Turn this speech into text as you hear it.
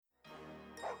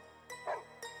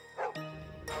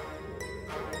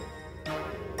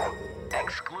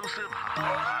exclusive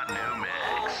hot new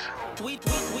mix. We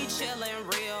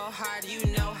chillin' real hard, you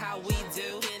know how we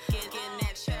do. Getting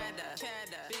that cheddar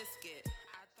biscuit.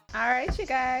 All right, you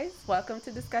guys. Welcome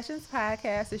to Discussions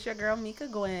Podcast. It's your girl, Mika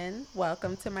Gwen.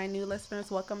 Welcome to my new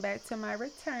listeners. Welcome back to my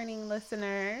returning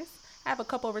listeners. I have a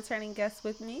couple returning guests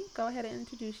with me. Go ahead and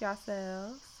introduce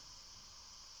yourselves.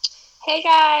 Hey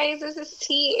guys, this is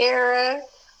T Era,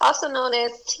 also known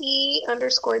as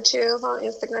T_chills on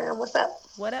Instagram. What's up?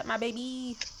 What up, my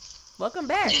baby? Welcome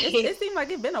back. It seems like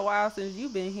it's been a while since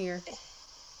you've been here.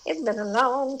 It's been a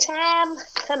long time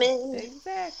coming.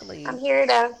 Exactly. I'm here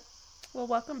to... Well,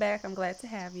 welcome back. I'm glad to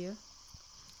have you.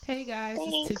 Hey guys,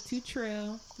 Thanks. it's Tip 2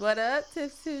 Trail. What up,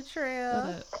 Tips 2 Trail?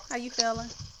 What up? How you feeling?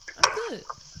 I'm good.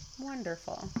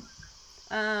 Wonderful.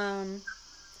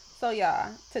 So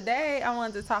y'all, today I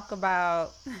wanted to talk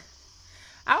about,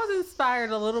 I was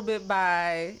inspired a little bit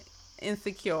by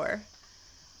Insecure.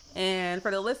 And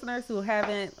for the listeners who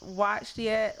haven't watched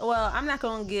yet, well, I'm not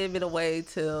going to give it away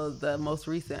till the most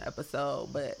recent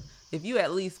episode, but if you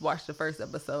at least watched the first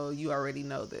episode, you already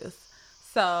know this.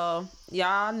 So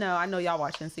y'all know, I know y'all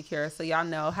watch Insecure, so y'all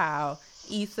know how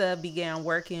Issa began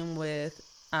working with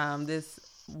this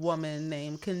woman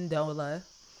named Condola,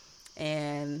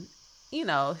 and you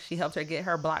know, she helped her get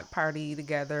her block party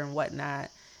together and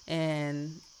whatnot.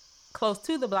 And close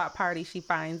to the block party, she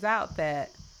finds out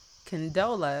that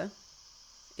Condola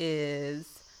is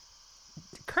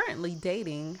currently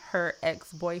dating her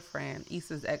ex-boyfriend,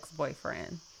 Issa's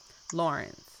ex-boyfriend,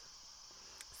 Lawrence.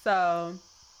 So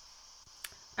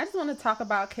I just want to talk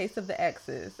about Case of the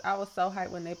Exes. I was so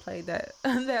hyped when they played that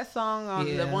that song on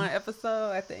the one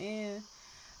episode at the end.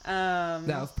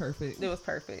 That was perfect. It was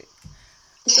perfect.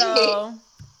 So,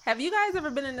 have you guys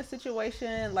ever been in a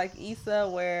situation like Issa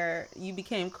where you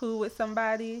became cool with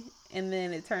somebody and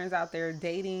then it turns out they're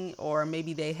dating, or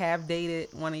maybe they have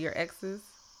dated one of your exes?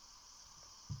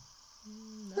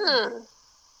 No,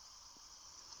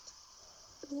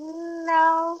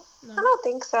 I don't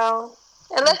think so.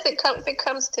 Unless if it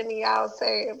comes to me, I'll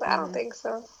say it, but I don't think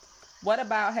so. What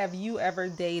about, have you ever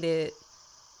dated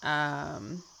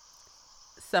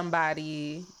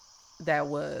somebody that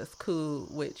was cool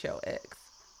with your ex,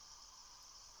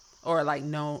 or like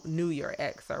knew your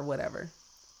ex or whatever?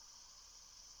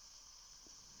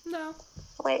 No.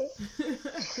 Wait.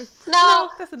 No.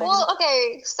 That's a Well,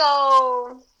 okay,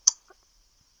 so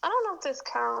I don't know if this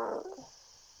counts.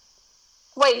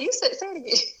 Wait, you say it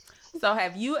again. So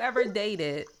have you ever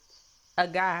dated a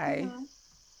guy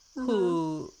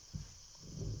who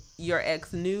your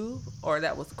ex knew, or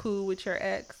that was cool with your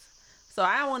ex? So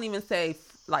I won't even say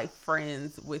like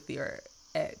friends with your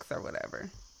ex or whatever,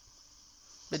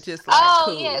 but just like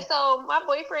cool. Yeah. So my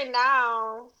boyfriend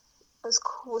now was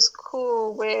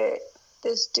cool with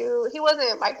this dude. He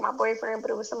wasn't like my boyfriend,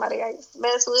 but it was somebody I used to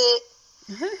mess with.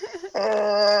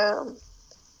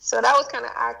 So that was kind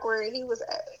of awkward. He was.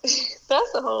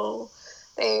 That's the whole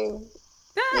thing.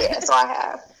 Yeah. So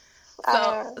I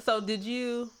have. So did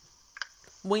you,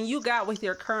 when you got with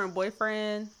your current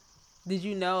boyfriend, did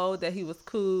you know that he was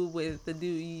cool with the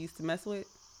dude you used to mess with?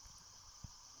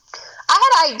 I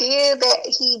had an idea that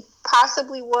he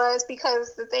possibly was,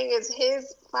 because the thing is,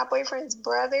 my boyfriend's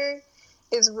brother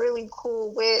is really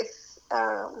cool with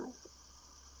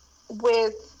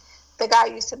the guy I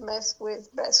used to mess with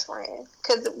best friend,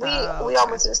 because we all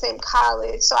went to the same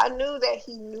college. So I knew that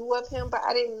he knew of him, but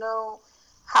I didn't know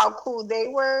how cool they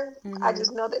were. Mm-hmm. I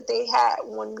just know that they had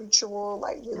one mutual,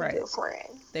 like, really good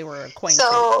friend. They were acquainted.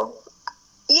 So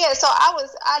yeah, so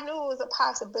I knew it was a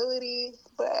possibility,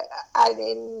 but I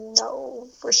didn't know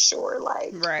for sure,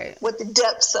 like, what the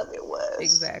depths of it was.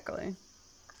 Exactly.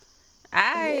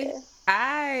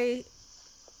 I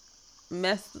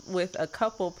messed with a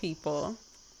couple people.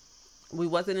 We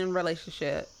wasn't in a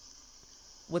relationship,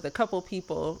 with a couple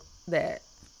people that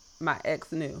my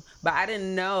ex knew. But I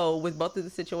didn't know, with both of the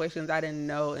situations, I didn't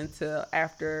know until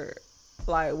after,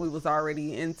 like, we was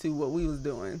already into what we was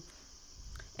doing.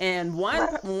 And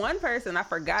one person, I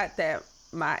forgot that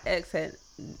my ex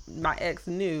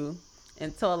knew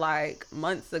until like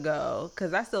months ago,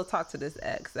 because I still talk to this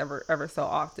ex ever so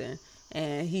often,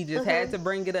 and he just had to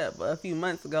bring it up a few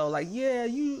months ago, like, yeah,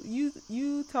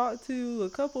 you talked to a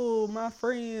couple of my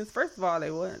friends. First of all, they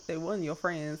weren't your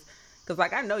friends, because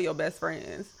like, I know your best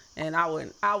friends, and I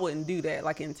wouldn't do that,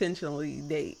 like, intentionally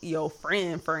date your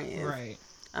friends. Right.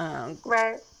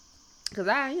 Right. Because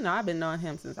I've been knowing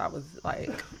him since I was like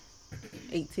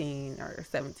 18 or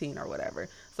 17 or whatever.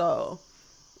 So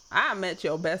I met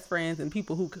your best friends and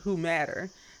people who matter.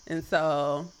 And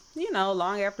so,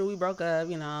 long after we broke up,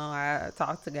 I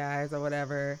talked to guys or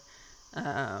whatever.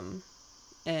 And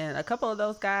a couple of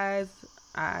those guys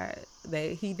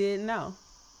he didn't know.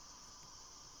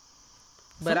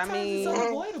 But sometimes I mean, it's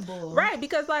unavoidable, right?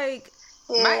 Because like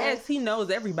my ex, he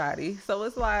knows everybody, so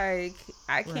it's like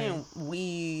I can't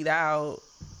weed out.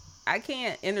 I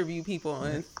can't interview people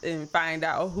and find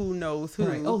out who knows who.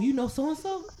 Right. Oh, you know so and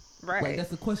so. Right. Like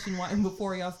that's a question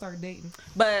before y'all start dating.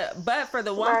 But for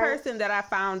the one person that I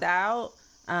found out,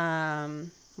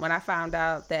 when I found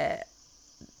out that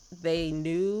they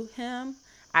knew him,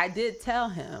 I did tell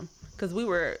him because we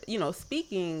were,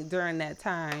 speaking during that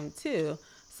time too.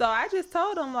 So I just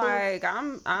told him like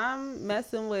I'm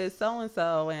messing with so and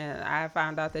so, and I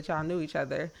found out that y'all knew each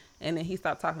other, and then he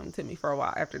stopped talking to me for a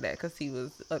while after that because he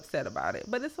was upset about it.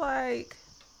 But it's like,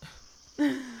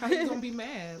 how you gonna be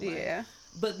mad? Like, yeah.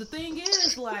 But the thing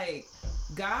is, like,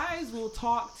 guys will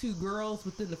talk to girls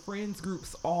within the friends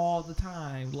groups all the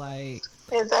time, like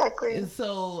exactly. And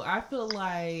so I feel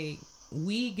like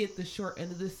we get the short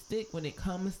end of the stick when it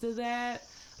comes to that,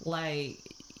 like.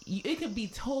 It could be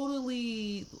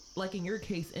totally, like in your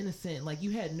case, innocent. Like you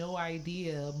had no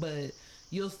idea, but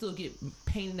you'll still get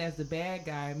painted as the bad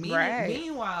guy.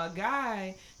 Meanwhile, a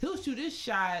guy, he'll shoot his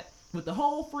shot with the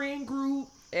whole friend group,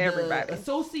 everybody, the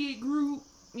associate group,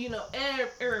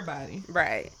 everybody.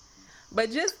 Right. But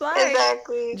just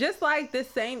like this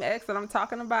same ex that I'm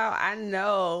talking about, I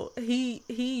know he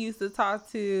used to talk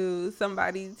to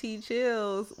somebody T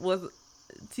Chills was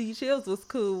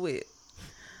cool with.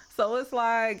 So it's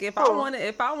like if I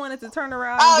wanted to turn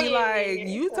around and be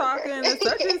you talking to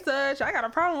such and such, I got a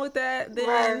problem with that.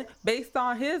 Then based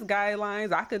on his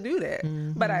guidelines, I could do that,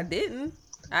 but I didn't.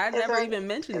 I never even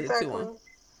mentioned it to him.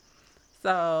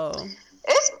 So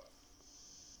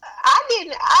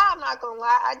I'm not gonna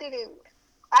lie. I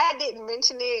didn't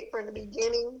mention it from the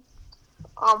beginning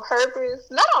on purpose.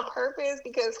 Not on purpose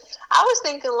because I was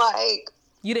thinking like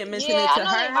you didn't mention it to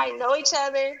her. They might know each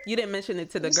other. You didn't mention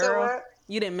it to the girl.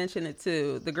 You didn't mention it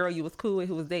to the girl you was cool with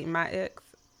who was dating my ex?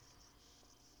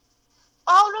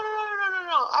 Oh, no.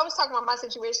 I was talking about my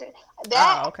situation.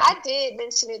 I did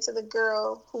mention it to the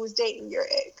girl who was dating your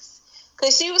ex.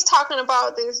 Because she was talking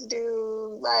about this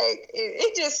dude, like,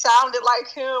 it just sounded like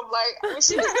him. Like, when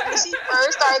she first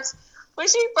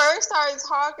started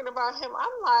talking about him,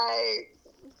 I'm like,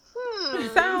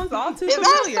 sounds all too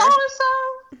familiar. Is that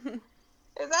so-and-so?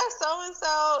 Is that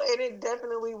so-and-so? And it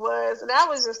definitely was. And that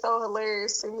was just so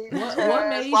hilarious to me.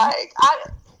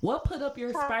 What put up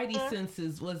your spidey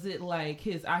senses? Was it like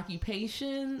his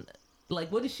occupation? Like,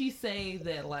 what did she say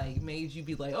that like made you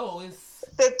be like, oh, it's...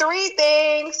 The three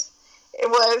things. It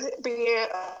was being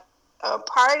a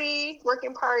party,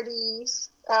 working parties,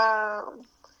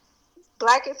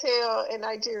 black as hell, and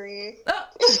Nigerian. Oh.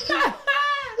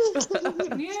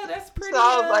 Yeah, that's pretty. So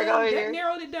I was like, that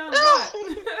narrowed it down a lot.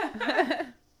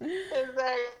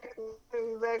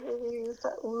 Exactly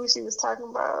who she was talking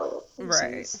about.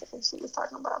 Right. She was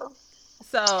talking about him.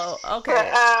 So,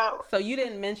 okay. But, so you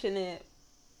didn't mention it.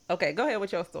 Okay, go ahead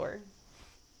with your story.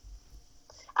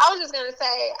 I was just gonna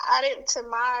say, to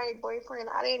my boyfriend,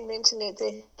 I didn't mention it to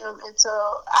him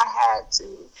until I had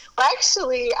to. But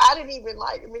actually, I didn't even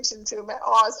mention it to him at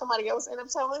all. Somebody else ended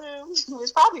up telling him, which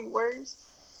is probably worse.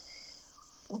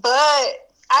 But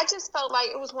I just felt like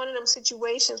it was one of them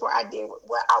situations where I did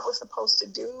what I was supposed to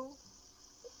do.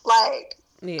 Like,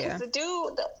 yeah, the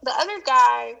dude, the other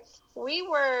guy, we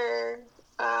were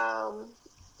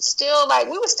still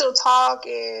talk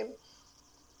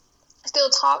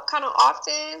kind of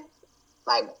often,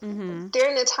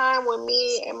 during the time when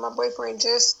me and my boyfriend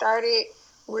just started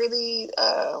really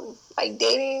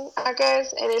dating, I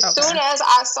guess. And as soon as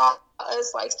I saw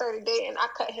us started dating, I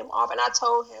cut him off and I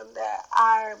told him that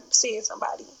I'm seeing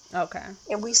somebody. Okay.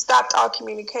 And we stopped all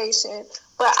communication.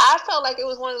 But I felt like it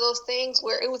was one of those things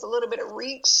where it was a little bit of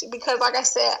reach because, like I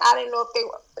said, I didn't know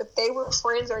if they were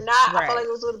friends or not. Right. I felt like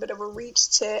it was a little bit of a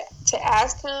reach to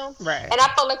ask him. Right. And I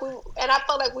felt like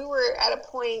we were at a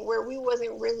point where we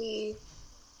wasn't really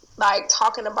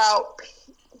talking about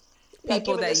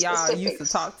people that y'all used to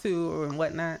talk to and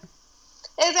whatnot.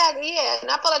 Exactly, yeah. And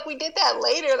I felt like we did that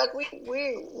later. Like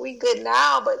we good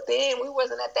now, but then we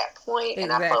wasn't at that point. Exactly.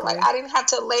 And I felt like I didn't have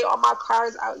to lay all my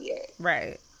cards out yet.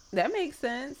 Right. That makes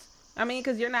sense. I mean,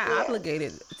 because you're not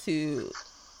obligated to,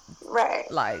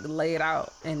 lay it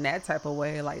out in that type of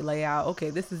way. Like, lay out, okay,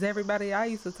 this is everybody I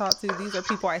used to talk to. These are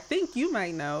people I think you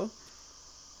might know.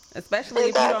 Especially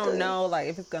if you don't know,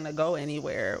 if it's going to go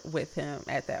anywhere with him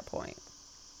at that point.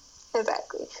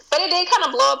 Exactly. But it did kind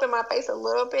of blow up in my face a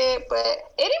little bit. But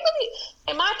it didn't really,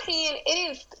 in my opinion, it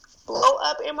didn't blow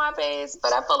up in my face.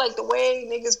 But I felt like the way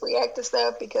niggas react to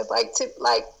stuff, because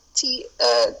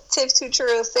Tips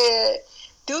Tutorial said,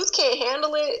 dudes can't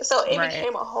handle it, so it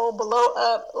became a whole blow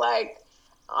up.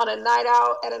 on a night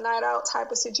out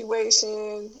type of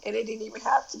situation, and it didn't even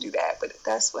have to do that, but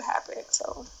that's what happened.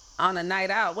 So on a night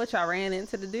out, what, y'all ran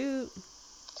into the dude?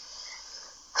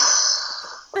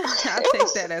 I'll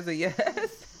take that as a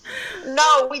yes.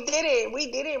 No, we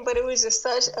didn't, but it was just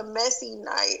such a messy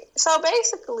night. So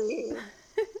basically,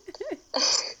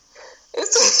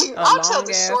 I'll tell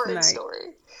the short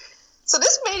story. So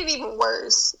this made it even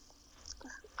worse.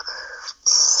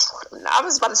 I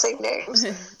was about to say names.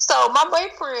 So my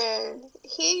boyfriend,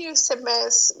 he used to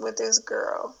mess with this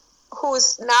girl who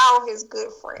is now his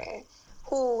good friend,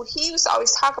 who he used to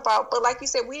always talk about. But like you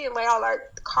said, we didn't lay all our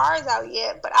cards out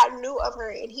yet, but I knew of her,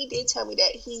 and he did tell me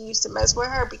that he used to mess with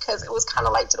her because it was kind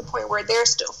of like to the point where they're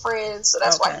still friends. So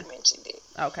that's why he mentioned it.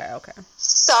 Okay.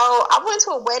 So I went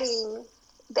to a wedding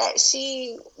that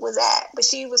she was at, but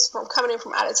she was coming in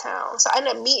from out of town. So I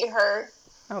ended up meeting her.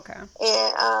 Okay.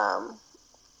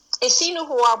 And she knew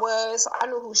who I was. I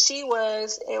knew who she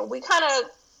was, and we kind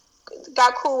of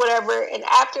got cool, whatever. And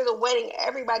after the wedding,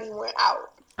 everybody went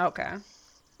out. Okay.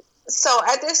 So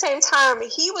at the same time,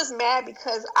 he was mad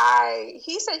because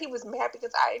he said he was mad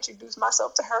because I introduced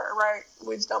myself to her, right?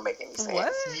 Which don't make any sense.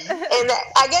 What? And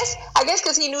I guess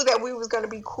because he knew that we was going to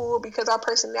be cool because our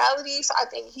personalities. So I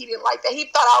think he didn't like that. He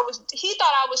thought I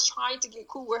was trying to get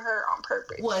cool with her on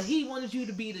purpose. What, he wanted you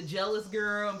to be the jealous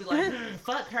girl and be like,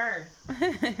 fuck her.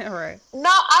 Right. No,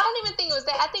 I don't even think it was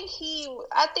that. I think he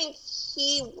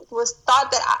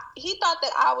thought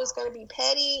that I was going to be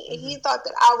petty, and he thought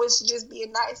that I was just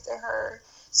being nice to her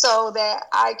so that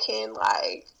I can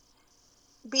like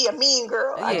be a mean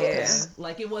girl. I guess.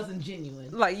 Like it wasn't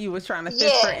genuine. Like you was trying to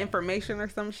fish for information or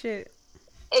some shit.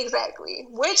 Exactly,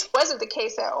 which wasn't the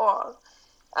case at all.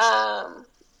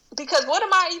 Because what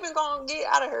am I even gonna get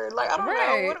out of her? Like I don't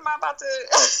know. What am I about to?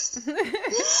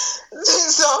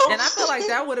 So, and I feel like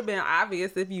that would have been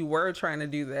obvious if you were trying to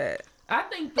do that. I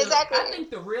think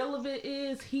the real of it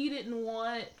is he didn't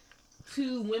want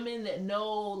two women that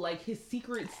know like his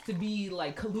secrets to be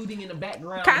like colluding in the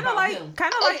background. Kind of like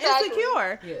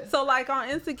Insecure. Yeah. So like on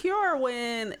Insecure,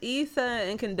 when Issa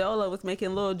and Condola was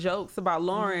making little jokes about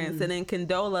Lawrence, and then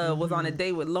Condola was on a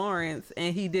date with Lawrence,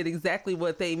 and he did exactly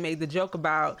what they made the joke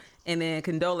about. And then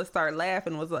Condola started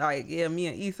laughing, was like, yeah, me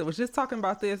and Issa was just talking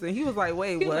about this. And he was like,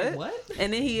 wait, what? Like, what?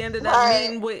 And then he ended up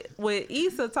meeting with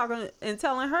Issa, talking and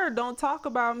telling her, don't talk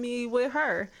about me with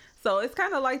her. So it's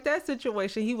kind of like that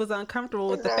situation. He was uncomfortable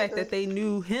with the fact that they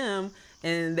knew him,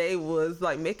 and they was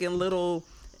like making little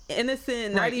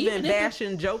innocent, not even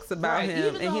bashing jokes about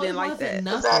him, and he didn't like that.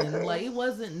 Nothing. Like it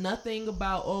wasn't nothing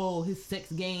about his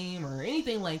sex game or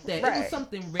anything like that. It was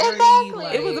something very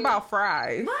like it was about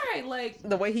fries. Right, like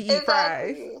the way he eat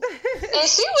fries. And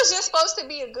she was just supposed to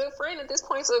be a good friend at this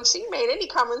point, so if she made any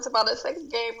comments about a sex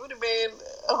game, it would have been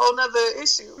a whole nother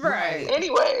issue. Right.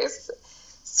 Anyways.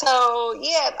 So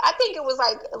yeah, I think it was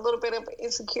like a little bit of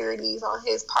insecurities on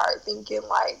his part, thinking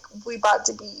like we about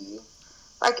to be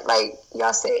like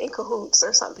y'all said, in cahoots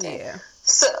or something. Yeah.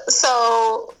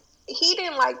 So he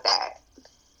didn't like that.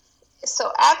 So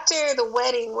after the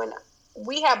wedding, when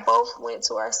we had both went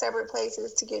to our separate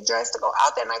places to get dressed to go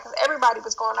out that night, because everybody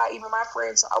was going out, even my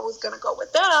friends, so I was gonna go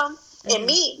with them and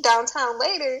meet downtown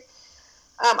later.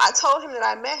 I told him that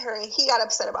I met her, and he got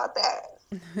upset about that.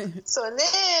 So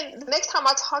then the next time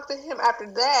I talked to him after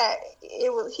that, he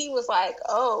was like,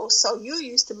 oh, so you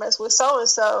used to mess with so and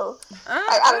so,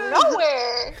 like out of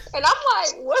nowhere. And I'm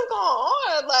like, what's going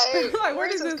on? Like where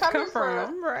does this come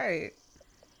from? Right.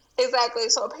 Exactly.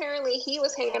 So apparently he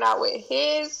was hanging out with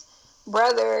his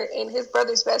brother and his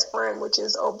brother's best friend, which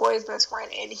is old boy's best friend,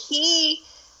 and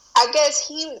I guess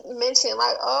he mentioned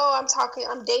like, oh,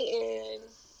 I'm dating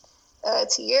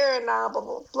Tierra now, blah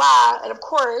blah blah, and of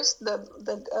course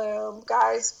the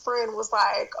guy's friend was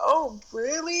like, "Oh,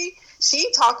 really?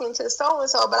 She talking to so and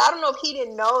so?" But I don't know if he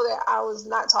didn't know that I was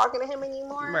not talking to him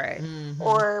anymore, right? But you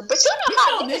know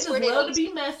how niggas love to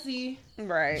be messy,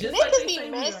 right? Just niggas be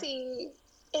messy.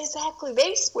 Exactly.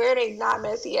 They swear they not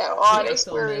messy at all. They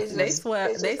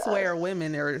swear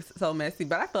women are so messy,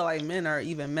 but I feel like men are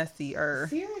even messier.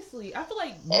 Seriously, I feel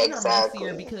like men are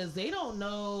messier because they don't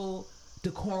know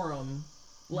decorum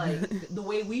like the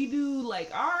way we do.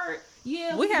 Like we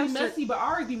have be messy, but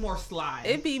ours be more sly.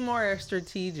 It'd be more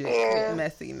strategic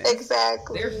messiness.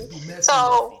 Exactly. Messy.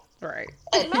 Right.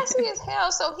 And messy as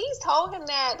hell. So he's told him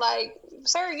that, like,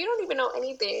 sir, you don't even know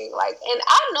anything. Like, and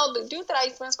I know the dude that I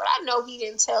used to mess with, I know he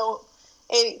didn't tell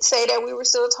and say that we were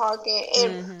still talking.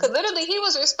 And because literally he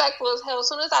was respectful as hell. As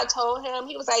soon as I told him,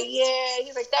 he was like, yeah,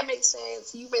 he's like, that makes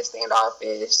sense. You've been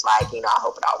standoffish. Like, I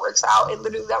hope it all works out. And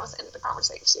literally that was the end of the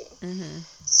conversation.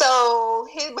 So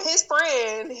his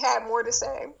friend had more to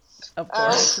say. Of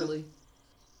course.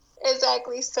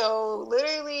 Exactly. So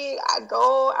literally, I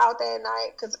go out that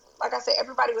night because, like I said,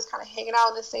 everybody was kind of hanging out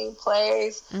in the same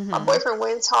place. My boyfriend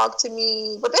went and talked to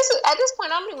me, but this is at this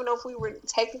point, I don't even know if we were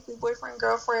technically boyfriend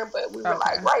girlfriend, but we were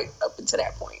like right up until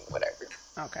that point, whatever.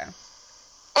 Okay.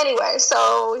 Anyway,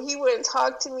 so he wouldn't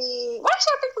talk to me. Well,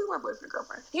 actually, I think we were boyfriend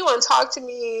girlfriend. He wouldn't talk to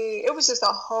me. It was just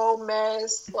a whole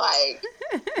mess. Like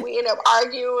we ended up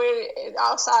arguing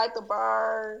outside the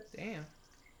bar. Damn.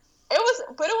 It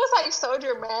was like so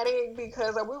dramatic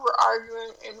because like, we were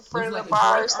arguing in front of the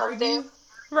bar or something. Argue?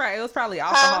 Right, it was probably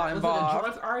alcohol Was involved. it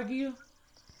a drunk argue?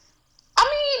 I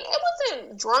mean, it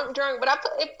wasn't drunk,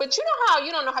 but you know how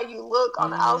you don't know how you look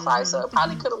on the outside, so it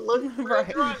probably could have looked real Right.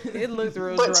 drunk. It looked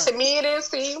real But drunk. to me, it didn't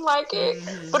seem like it.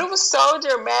 But it was so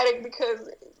dramatic because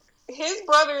his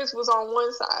brothers was on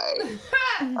one side.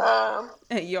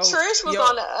 Trish was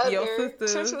on the other.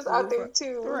 Trish was out there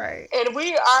too. Right. And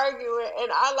we arguing,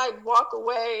 and I like walk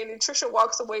away, and then Trisha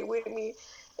walks away with me.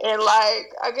 And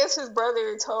like, I guess his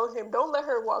brother told him, "Don't let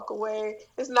her walk away.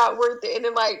 It's not worth it." And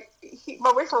then like,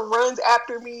 my boyfriend runs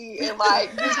after me and like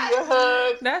gives me a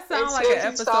hug. That sounds like says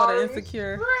an he's episode sorry. of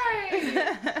Insecure. Right.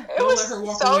 It Don't was let her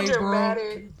walk so away, bro.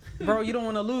 dramatic. Bro, you don't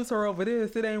want to lose her over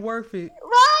this. It ain't worth it.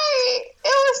 Right. It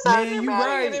was so Man, you dramatic.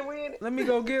 right. And then we Let me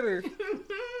go get her.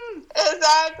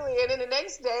 exactly. And then the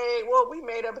next day, well, we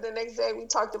made up, but the next day we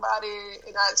talked about it,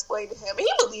 and I explained to him, and he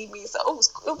believed me, so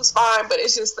it was fine. But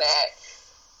it's just that,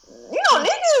 you know,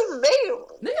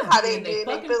 niggas how they did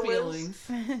their feelings.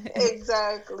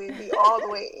 Exactly, be all the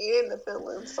way in the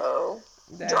feelings. So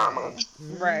Dang. drama,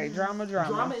 Right, drama.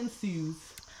 Drama ensues.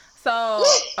 So,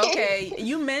 okay,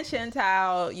 you mentioned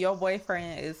how your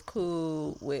boyfriend is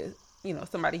cool with, you know,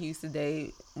 somebody who used to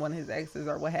date one of his exes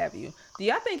or what have you. Do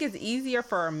y'all think it's easier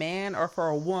for a man or for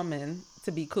a woman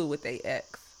to be cool with their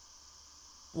ex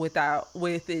with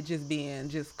it just being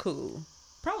just cool?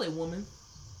 Probably a woman.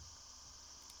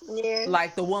 yeah.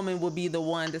 Like the woman would be the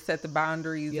one to set the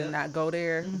boundaries Yep. and not go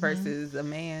there versus a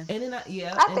man. And then I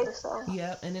think so.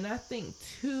 Yeah, and then I think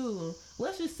too,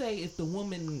 let's just say if the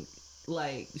woman,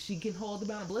 like, she can hold the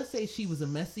boundary, but let's say she was a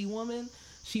messy woman,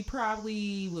 she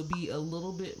probably would be a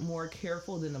little bit more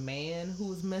careful than a man who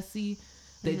was messy,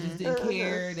 that just didn't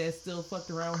care, that still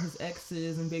fucked around with his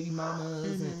exes and baby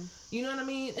mamas, and you know what I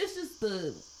mean? It's just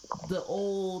the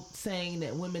old saying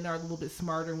that women are a little bit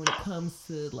smarter when it comes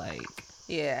to, like...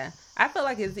 Yeah, I feel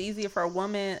like it's easier for a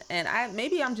woman, and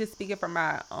maybe I'm just speaking from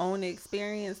my own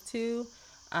experience too,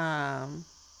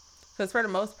 because for the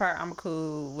most part, I'm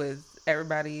cool with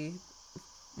everybody.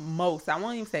 I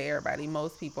won't even say everybody.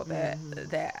 Most people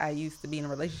that I used to be in a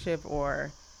relationship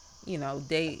or, you know,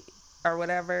 date or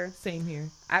whatever. Same here.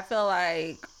 I feel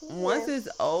like once it's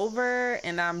over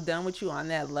and I'm done with you on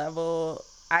that level,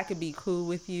 I could be cool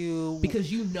with you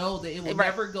Because you know that it will Right.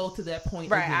 never go to that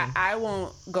point right. again. I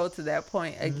won't go to that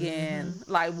point again.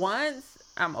 Like once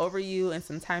I'm over you and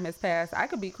some time has passed, I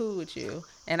could be cool with you,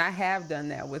 and I have done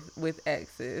that with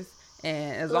exes.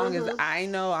 And as long as I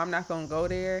know I'm not gonna go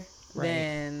there, Right.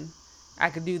 then I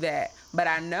could do that. But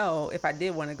I know if I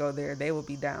did want to go there, they would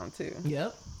be down too.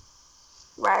 Yep.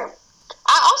 Right.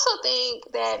 I also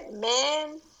think that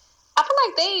men, I feel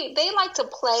like they like to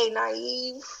play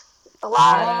naive a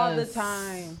lot. All the Yes.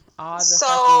 time. All the So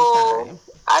fucking time.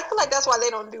 I feel like that's why they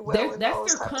don't do well in That's those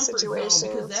their type of comfort situations.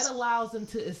 zone because that allows them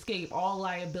to escape all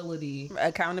liability.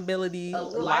 Accountability,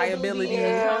 liability. Liability,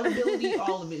 Yeah. accountability,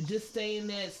 all of it. Just stay in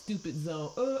that stupid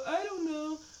zone. I don't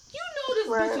know. You know this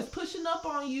Right. bitch is pushing up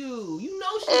on you. You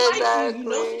know she likes you. You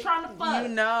know Exactly. she's trying to fuck. You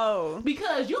know.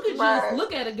 Because you could just Right.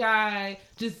 look at a guy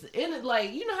just in it,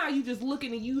 like, you know how you just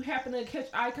looking and you happen to catch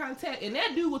eye contact, and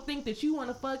that dude would think that you want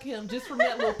to fuck him just from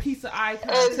that little piece of eye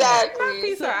contact. Exactly.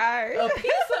 Piece of eye. A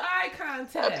piece of eye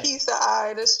contact. A piece of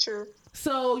eye, that's true.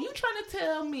 So you trying to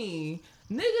tell me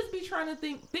niggas be trying to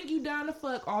think you down to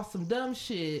fuck off some dumb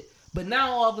shit, but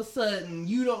now all of a sudden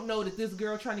you don't know that this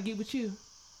girl trying to get with you?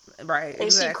 Right. And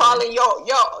Exactly. she calling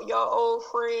your old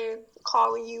friend,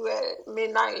 calling you at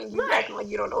midnight, and you Right. acting like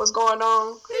you don't know what's going on.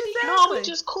 No, Exactly. we're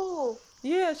just cool.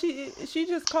 Yeah, she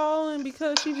just calling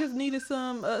because she just needed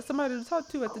somebody to talk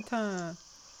to at the time.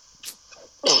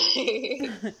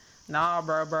 Nah,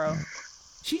 bro.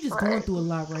 She just going through a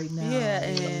lot right now. Yeah,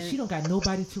 you know, and- she don't got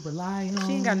nobody to rely on.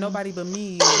 She ain't got nobody but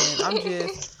me, and I'm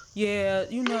just, yeah,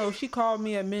 you know, she called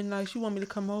me at midnight. She want me to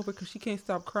come over because she can't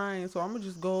stop crying, so I'm gonna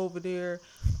just go over there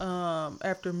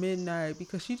after midnight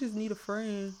because she just need a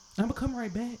friend. I'm gonna come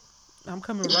right back. I'm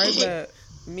coming right back.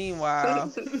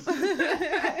 Meanwhile,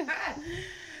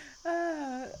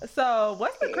 so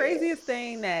what's the craziest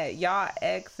thing that y'all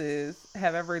exes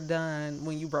have ever done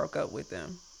when you broke up with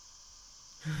them?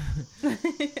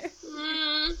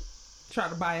 try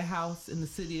to buy a house in the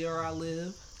city where I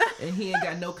live, and he ain't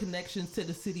got no connections to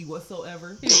the city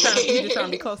whatsoever. He just trying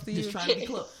to be close to you. Just trying to be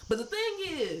close. But the thing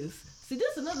is, see,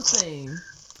 this is another thing.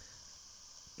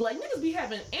 Like, niggas be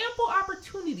having ample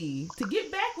opportunity to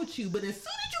get back with you, but as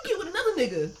soon as you get with another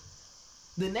nigga,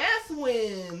 then that's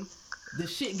when the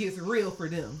shit gets real for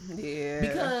them. Yeah.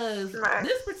 Because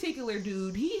this particular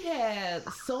dude, he had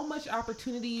so much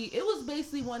opportunity. It was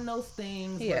basically one of those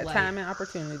things. Yeah, like, time and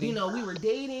opportunity. You know, we were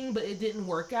dating, but it didn't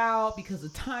work out because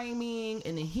of timing.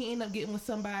 And then he ended up getting with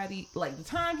somebody. Like, the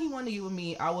time he wanted to get with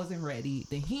me, I wasn't ready.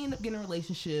 Then he ended up getting a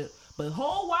relationship. But the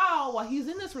whole while he's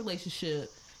in this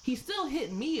relationship, he still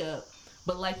hitting me up.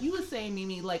 But like you were saying,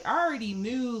 Mimi, like, I already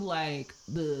knew, like,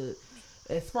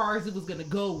 as far as it was gonna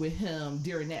go with him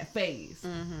during that phase.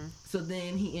 Mm-hmm. So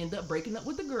then he ended up breaking up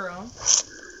with the girl.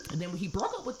 And then when he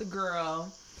broke up with the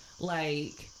girl,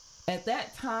 like, at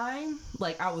that time,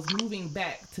 like, I was moving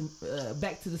back to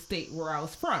the state where I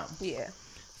was from. Yeah.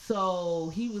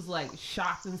 So he was like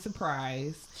shocked and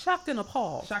surprised. Shocked and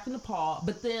appalled.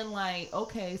 But then, like,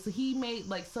 okay, so he made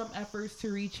like some efforts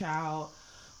to reach out,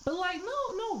 but like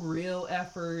no real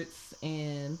efforts.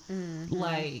 And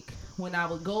like, when I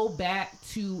would go back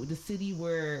to the city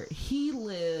where he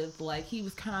lived, like, he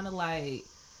was kind of like,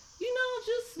 you know,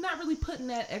 just not really putting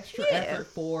that extra effort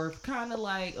forth. Kind of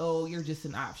like, oh, you're just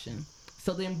an option.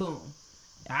 So then, boom,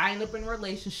 I end up in a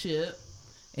relationship.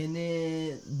 And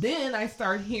then I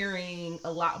start hearing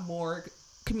a lot more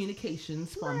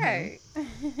communications from him.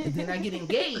 And then I get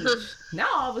engaged. Now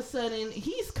all of a sudden,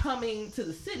 he's coming to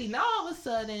the city. Now all of a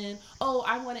sudden, oh,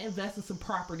 I want to invest in some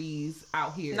properties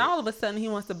out here. Now all of a sudden, he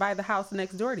wants to buy the house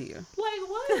next door to you. Like,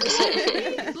 what?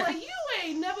 Like, you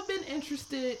ain't never been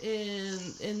interested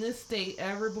in this state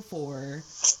ever before.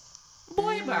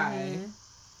 Boy, bye.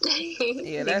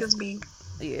 Yeah, that's me.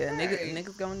 Yeah,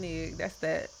 niggas gonna nig. That's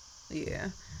that.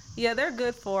 Yeah, they're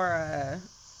good for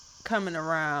coming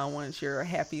around once you're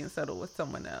happy and settled with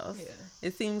someone else. Yeah.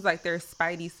 It seems like their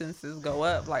spidey senses go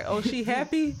up. Like, oh, she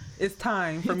happy? It's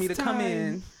time for me to come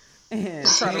in and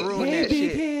try to ruin that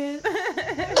shit.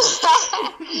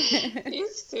 You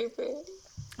stupid.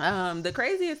 The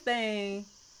craziest thing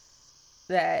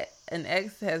that an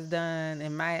ex has done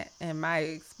in my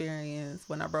experience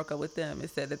when I broke up with them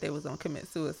is said that they was gonna commit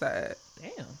suicide.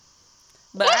 Damn.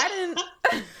 But I didn't.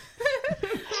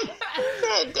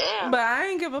 Damn. But I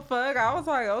ain't give a fuck. I was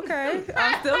like, okay,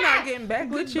 I'm still not getting back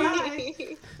with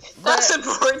you. That's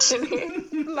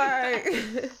unfortunate.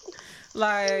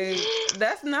 Like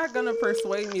that's not gonna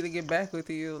persuade me to get back with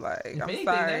you. Like, if I'm anything,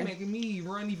 sorry. that making me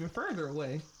run even further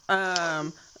away.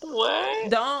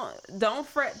 What? Don't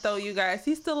fret though, you guys.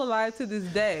 He's still alive to this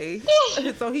day,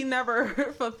 so he never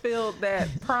fulfilled that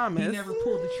promise. He never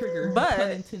pulled the trigger. But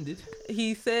pun intended.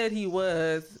 He said he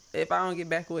was. If I don't get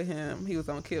back with him, he was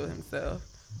gonna kill himself.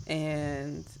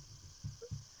 And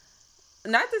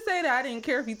not to say that I didn't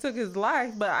care if he took his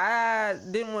life, but I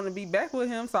didn't want to be back with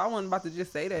him, so I wasn't about to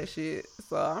just say that shit.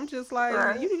 So I'm just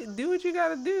like, you do what you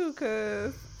gotta do,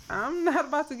 cause I'm not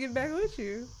about to get back with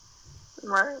you.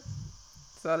 Right.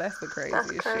 So that's the craziest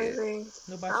shit. That's crazy.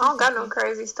 Shit. I don't got no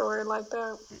crazy story like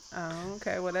that. Oh,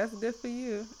 okay. Well, that's good for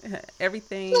you.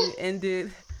 Everything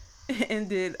ended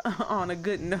on a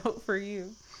good note for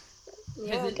you.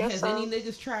 Yeah, has any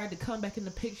niggas tried to come back in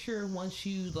the picture once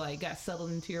you like got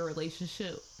settled into your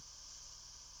relationship?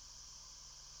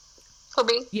 For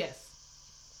me? Yes.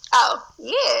 Oh,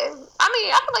 yeah. I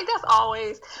mean, I feel like that's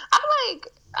always. I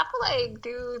feel like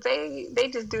dudes, they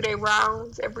just do their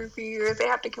rounds every few years. They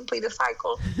have to complete a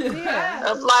cycle.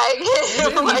 Yeah. Of like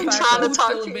trying to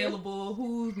talk to you. Available,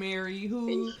 who's married,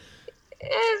 who.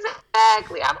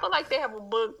 Exactly. I feel like they have a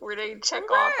book where they check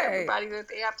off everybody that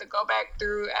they have to go back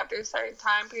through after a certain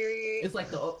time period. It's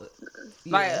like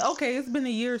like, okay, it's been a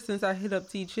year since I hit up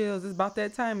T Chills. It's about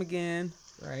that time again.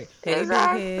 Right.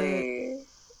 Exactly.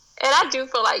 And I do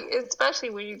feel like,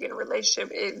 especially when you get in a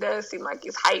relationship, it does seem like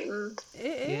it's heightened. It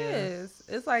is.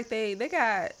 It's like they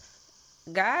got,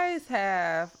 guys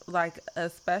have like a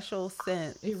special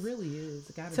sense. It really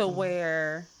is.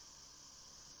 Where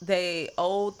they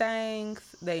old things,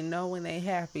 they know when they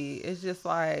happy. It's just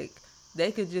like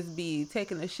they could just be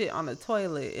taking a shit on the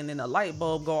toilet and then a light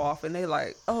bulb go off and they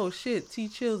like, oh shit, T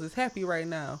Chills is happy right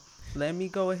now. Let me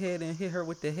go ahead and hit her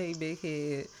with the hey big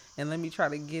head and let me try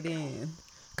to get in.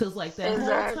 Cause like that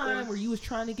whole time where you was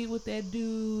trying to get with that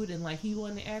dude and like he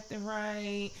wasn't acting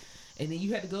right, and then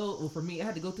you had to go. Well, for me, I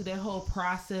had to go through that whole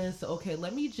process. Okay,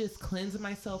 let me just cleanse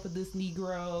myself of this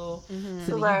Negro. Mm-hmm.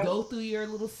 So then you go through your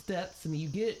little steps and you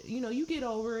get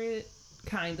over it,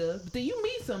 kind of. But then you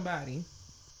meet somebody,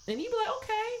 and you be like,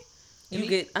 okay, you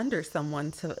get under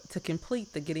someone to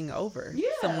complete the getting over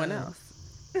someone else.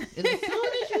 And as soon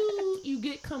as you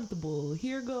get comfortable,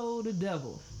 here go the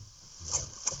devil.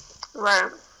 Right.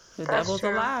 The That's devil's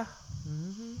true. a lie.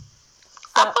 Mm-hmm.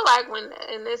 I feel like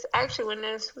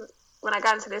when I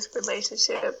got into this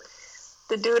relationship,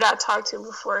 the dude I talked to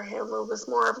before him, it was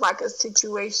more of like a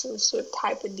situationship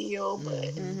type of deal.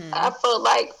 But I felt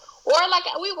like, or like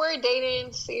we were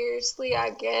dating seriously, I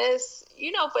guess,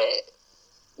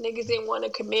 but niggas didn't want to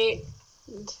commit.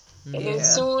 And then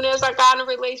as soon as I got in a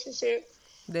relationship,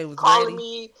 they was calling ready.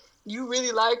 me, you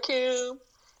really like him?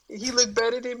 He look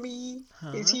better than me.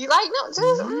 Is he like, no,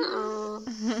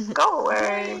 just go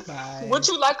away. Bye. What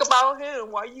you like about him?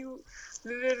 Why you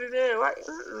why,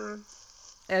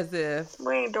 As if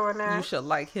we ain't doing that. you should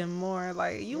like him more.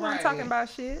 Like, you weren't talking about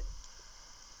shit.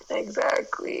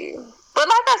 Exactly. But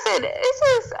like I said, it's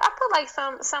just, I feel like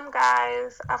some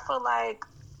guys, I feel like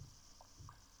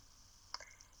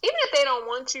even if they don't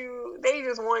want you, they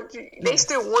just want you. They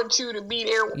still want you to be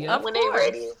there when they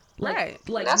ready. Right.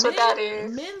 Like that's what that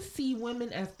is. Men see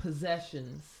women as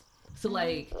possessions. So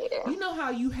like, you know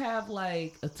how you have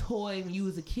like a toy when you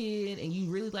was a kid and you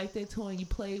really like that toy and you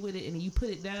play with it and you put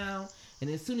it down, and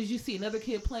as soon as you see another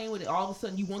kid playing with it, all of a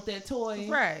sudden you want that toy.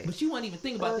 Right. But you won't even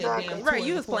think about that damn toy. Right,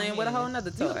 you was playing with a whole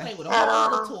nother toy. You was playing with a whole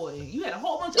other toy. You had a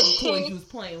whole bunch of other toys you was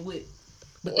playing with.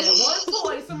 But that one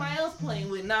toy somebody else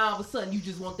playing with, now all of a sudden you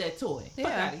just want that toy. Fuck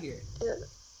out of here. Yeah,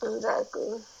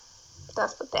 exactly.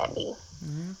 That's what that be.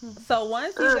 So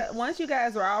once you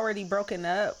guys were already broken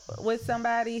up with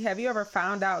somebody, have you ever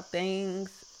found out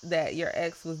things that your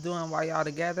ex was doing while y'all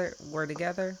were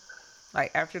together?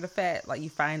 Like after the fact, like you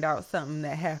find out something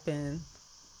that happened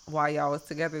while y'all was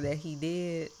together that he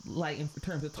did? Like in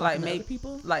terms of talking to other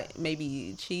people? Like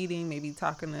maybe cheating, maybe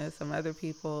talking to some other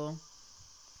people.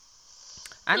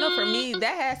 I know for me,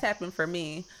 that has happened for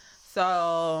me.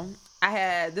 So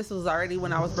this was already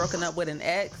when I was broken up with an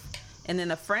ex. And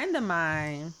then a friend of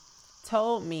mine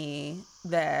told me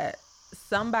that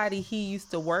somebody he used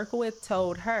to work with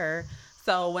told her.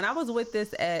 So when I was with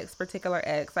this particular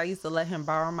ex, I used to let him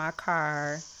borrow my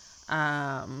car.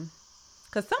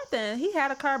 Because he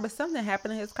had a car, but something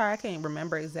happened to his car. I can't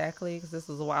remember exactly because this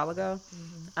was a while ago.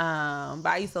 But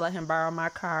I used to let him borrow my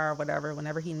car or whatever,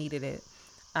 whenever he needed it.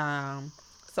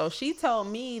 So she told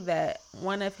me that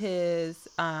one of his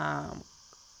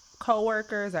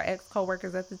co-workers or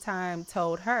ex-co-workers at the time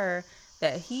told her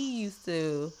that he used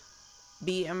to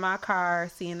be in my car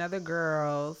seeing other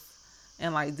girls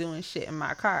and like doing shit in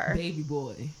my car. Baby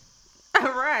boy.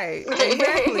 Right,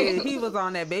 exactly. He was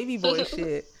on that baby boy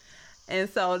shit. And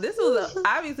so this was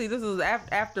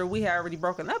after we had already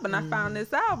broken up, and I found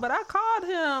this out. But I called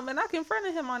him and I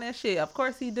confronted him on that shit. Of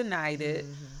course, he denied it.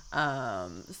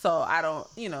 So I don't,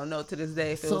 know to this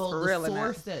day if it was for real or not. So the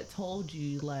source that told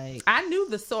you, like, I knew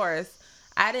the source.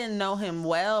 I didn't know him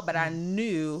well, but I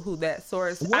knew who that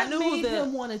source. What I knew made who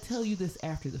him want to tell you this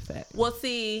after the fact?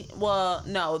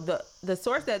 No, the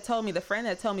source that told me, the friend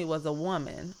that told me was a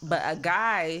woman, but a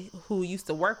guy who used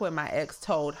to work with my ex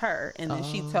told her, and then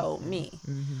she told me.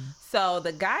 So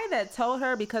the guy that told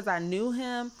her, because I knew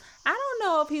him, I don't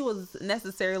know if he was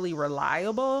necessarily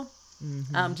reliable,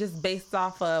 just based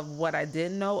off of what I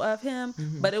did know of him,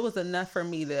 but it was enough for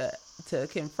me to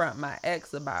confront my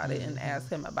ex about it and ask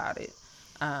him about it.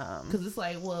 Because it's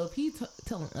like, well, if he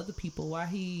telling other people, why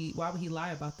would he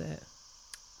lie about that?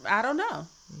 I don't know.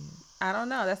 I don't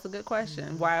know. That's a good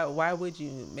question. Why would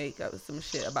you make up some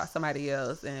shit about somebody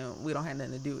else and we don't have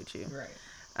nothing to do with you?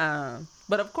 Right.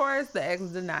 But of course the ex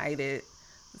denied it.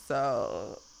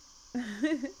 So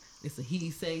it's a he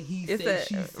say, she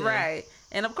say. Right.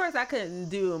 And of course I couldn't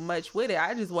do much with it.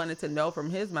 I just wanted to know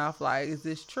from his mouth, like, is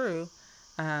this true?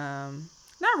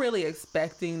 Not really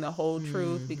expecting the whole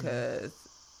truth because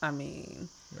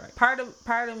right. Part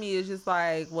of me is just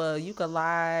like, well, you could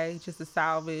lie just to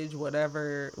salvage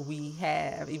whatever we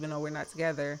have, even though we're not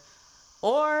together.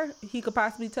 Or he could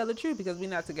possibly tell the truth because we're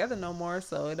not together no more,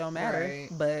 so it don't matter. Right.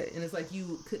 But and it's like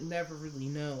you could never really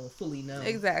fully know.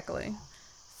 Exactly.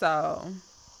 So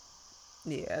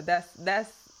yeah,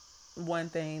 that's one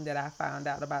thing that I found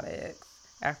out about an ex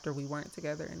after we weren't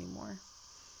together anymore.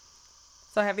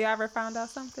 So have you ever found out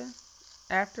something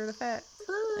after the fact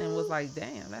and was like,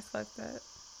 damn, that's fucked up?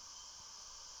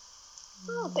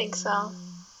 I don't think so. I'm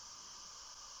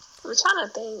trying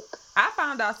to think. I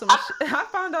found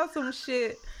out some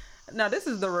shit. No, this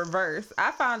is the reverse.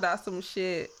 I found out some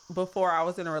shit before I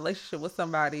was in a relationship with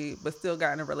somebody, but still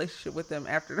got in a relationship with them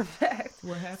after the fact.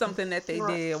 What happened? Something that they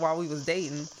did while we was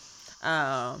dating.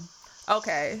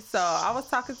 Okay, so I was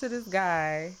talking to this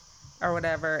guy, or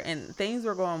whatever, and things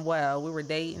were going well. We were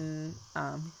dating.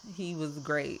 He was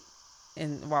great,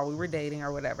 and while we were dating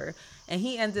or whatever, and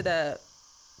he ended up.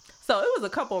 So it was a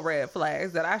couple red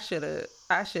flags that I should have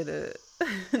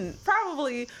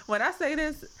probably, when I say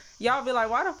this, y'all be like,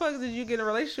 why the fuck did you get in a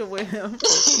relationship with him?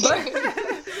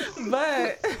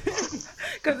 but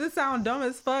because it sounds dumb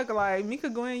as fuck. Like, Mika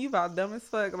Gwen, you about dumb as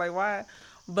fuck. Like, why?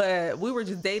 But we were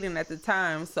just dating at the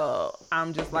time, so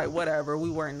I'm just like, whatever. We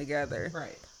weren't together.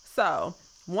 Right. So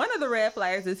one of the red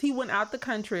flags is he went out the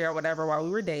country or whatever while we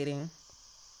were dating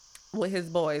with his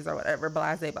boys or whatever,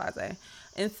 blase.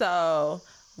 And so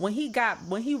when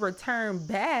he returned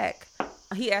back,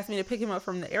 he asked me to pick him up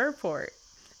from the airport.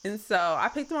 And so I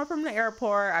picked him up from the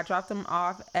airport. I dropped him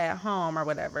off at home or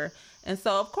whatever. And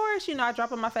so, of course, I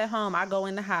drop him off at home. I go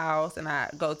in the house and I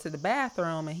go to the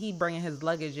bathroom and he bringing his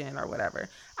luggage in or whatever.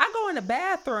 I go in the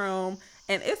bathroom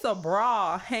and it's a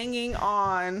bra hanging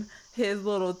on his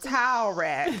little towel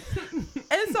rack. And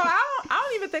so I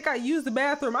don't even think I used the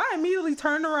bathroom. I immediately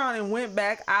turned around and went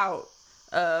back out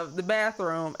of the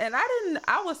bathroom. And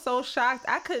I was so shocked.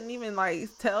 I couldn't even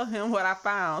tell him what I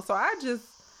found. So I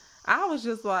was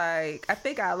just like, I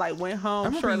think I went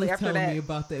home shortly after that. Telling me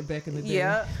about that back in the day.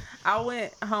 Yeah, I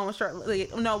went home shortly.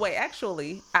 No, wait,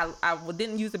 actually, I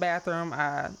didn't use the bathroom.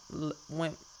 I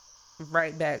went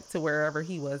right back to wherever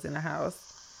he was in the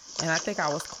house, and I think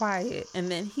I was quiet.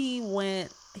 And then he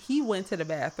went to the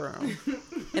bathroom,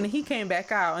 and he came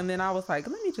back out. And then I was like,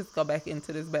 let me just go back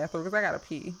into this bathroom because I gotta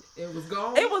pee. It was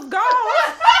gone. It was gone.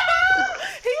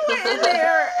 He went in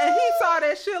there and he saw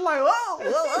that shit like, whoa.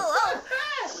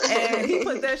 And he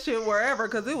put that shit wherever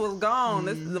because it was gone.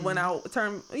 This is when I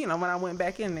turned, when I went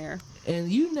back in there.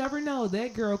 And you never know,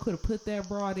 that girl could have put that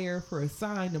bra there for a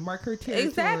sign to mark her territory.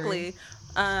 Exactly.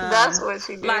 That's what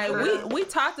she did. We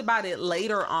talked about it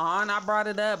later on. I brought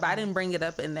it up. I didn't bring it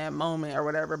up in that moment or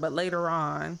whatever, but later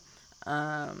on,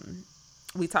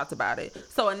 we talked about it.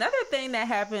 So another thing that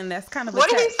happened that's kind of what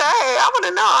did he say? I want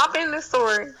to know. I've been in this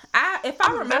story. If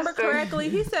I remember correctly,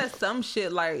 he said some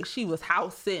shit like she was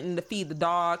house sitting to feed the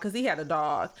dog because he had a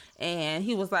dog, and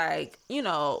he was like,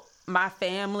 my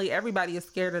family, everybody is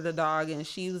scared of the dog, and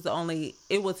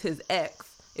it was his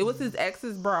ex. It was his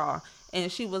ex's bra. And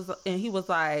he was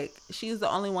like, she's the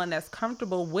only one that's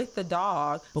comfortable with the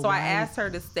dog. So I asked her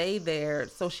to stay there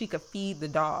so she could feed the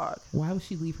dog. Why would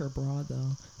she leave her bra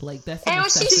though? That's and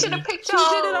she should have picked your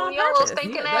little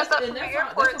stinking ass up from the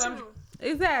airport too.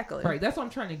 Exactly. Right. That's what I'm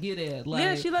trying to get at.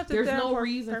 She left it there's there. There's no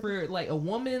reason for a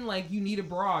woman you need a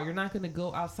bra. You're not going to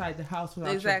go outside the house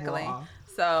without your bra.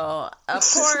 So, of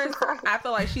course, I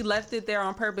feel like she left it there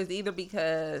on purpose, either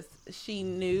because she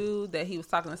knew that he was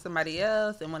talking to somebody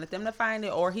else and wanted them to find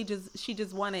it, or she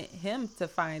just wanted him to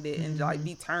find it and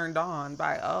be turned on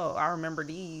by, oh, I remember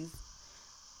these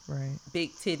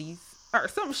big titties or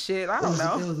some shit. I don't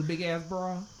know. It was a big ass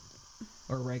bra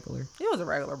or regular? It was a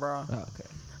regular bra. Oh, okay.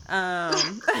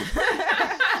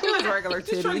 It was regular titties.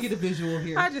 Just trying to get a visual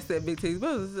here. I just said big titties,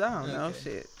 but it was, I don't know,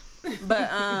 shit.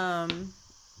 But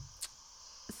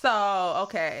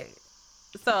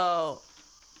So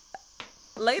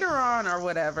later on or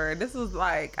whatever, this was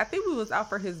I think we was out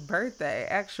for his birthday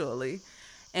actually,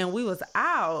 and we was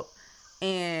out,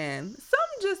 and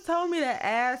something just told me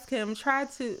to try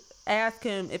to ask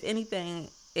him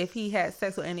if he had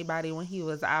sex with anybody when he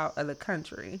was out of the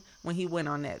country, when he went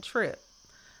on that trip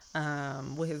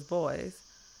with his boys.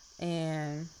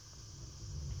 And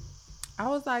I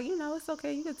was like, it's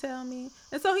okay, you could tell me.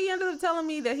 And so he ended up telling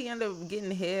me that he ended up getting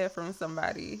head from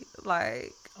somebody,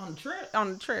 on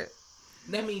the trip.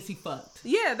 That means he fucked.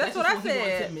 Yeah, that's what I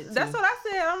said. That's what I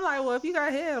said. I'm like, well, if you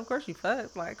got head, of course you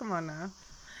fucked. Come on now.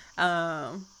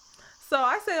 So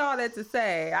I say all that to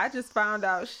say, I just found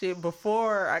out shit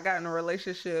before I got in a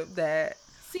relationship that.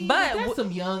 See, but that's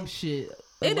some young shit.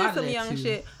 It is some young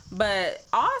shit. But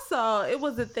also, it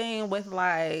was a thing with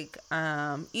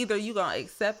either you gonna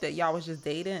accept that y'all was just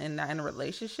dating and not in a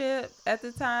relationship at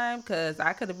the time, because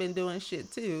I could have been doing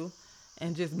shit too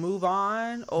and just move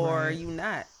on, or you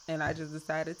not. And I just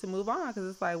decided to move on because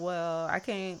it's well, I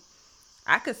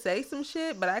could say some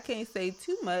shit, but I can't say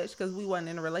too much because we wasn't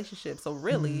in a relationship. So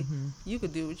really, you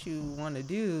could do what you want to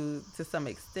do to some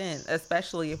extent,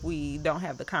 especially if we don't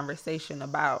have the conversation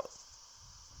about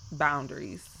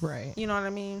boundaries. Right. You know what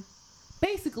I mean?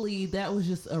 Basically, that was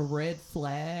just a red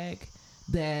flag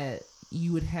that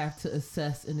you would have to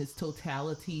assess in its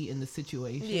totality in the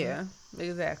situation. Yeah,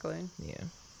 exactly. Yeah.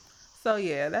 So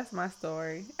yeah, that's my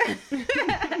story.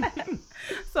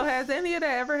 So has any of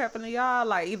that ever happened to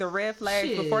y'all? Either red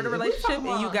flags before the relationship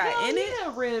and you got in it?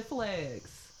 Yeah, red flags.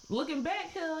 Looking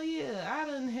back, hell yeah. I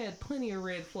done had plenty of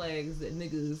red flags that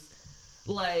niggas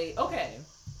like, okay,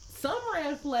 some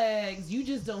red flags, you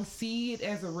just don't see it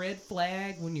as a red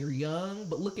flag when you're young,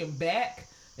 but looking back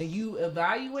and you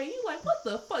evaluate, you like, what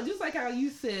the fuck? Just like how you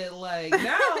said, like,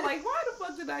 now, like, why the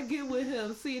fuck did I get with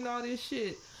him seeing all this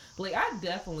shit? Like, I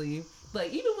definitely,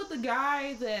 like, even with the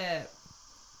guy that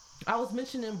I was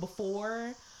mentioning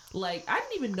before, like, I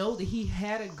didn't even know that he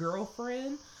had a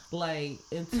girlfriend, like,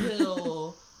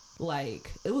 until...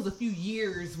 like, it was a few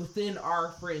years within our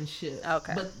friendship.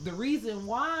 Okay. But the reason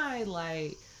why,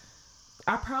 like,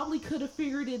 I probably could have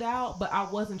figured it out, but I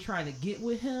wasn't trying to get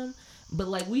with him. But,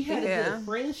 like, we had a good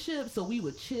friendship, so we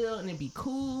would chill and it'd be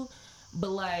cool. But,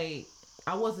 like,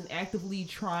 I wasn't actively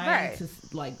trying to,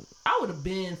 like, I would have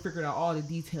been figured out all the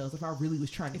details if I really was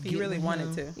trying to get with him. If you really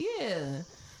wanted to. Yeah.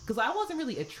 Because I wasn't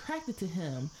really attracted to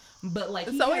him. But, like,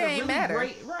 he so had it ain't a really matter.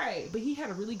 great, but he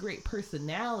had a really great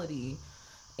personality.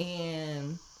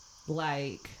 And,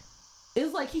 like,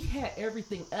 it's like he had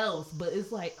everything else, but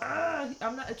it's like,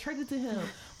 I'm not attracted to him,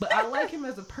 but I like him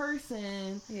as a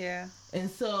person. Yeah. And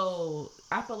so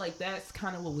I felt like that's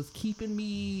kind of what was keeping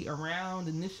me around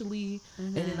initially.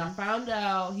 Mm-hmm. And then I found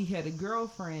out he had a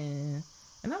girlfriend,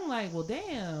 and I'm like, well,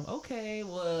 damn, okay,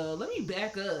 well, let me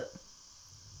back up.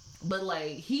 But,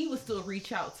 like, he would still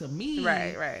reach out to me.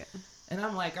 Right. And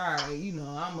I'm like, all right, you know,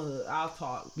 I'll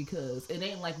talk, because it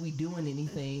ain't like we doing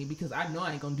anything, because I know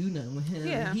I ain't gonna do nothing with him.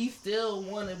 Yeah. He still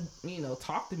wanna, you know,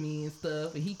 talk to me and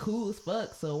stuff, and he cool as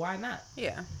fuck, so why not?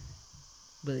 Yeah.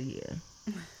 But yeah.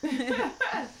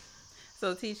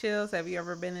 So T Chills, have you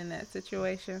ever been in that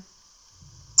situation?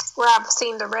 Where I've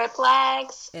seen the red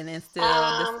flags. And then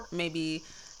still maybe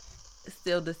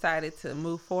still decided to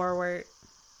move forward?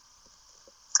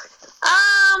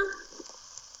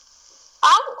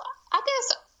 I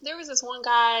guess there was this one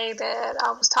guy that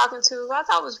I was talking to who I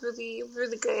thought was really,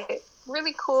 really good.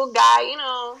 Really cool guy, you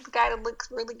know, the guy that looks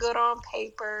really good on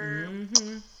paper.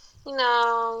 Mm-hmm. You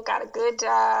know, got a good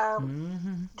job,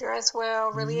 dressed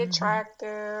well, really attractive.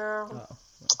 Oh.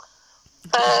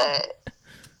 But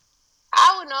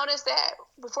I would notice that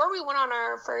before we went on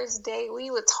our first date, we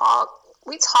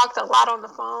talked a lot on the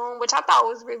phone, which I thought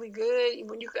was really good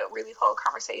when you could really hold a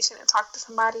conversation and talk to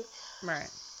somebody. Right.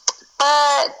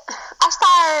 But I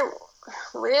started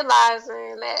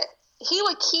realizing that he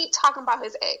would keep talking about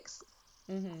his ex.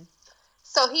 Mm-hmm.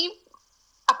 So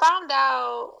I found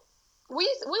out, we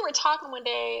were talking one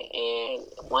day,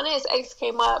 and one of his exes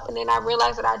came up, and then I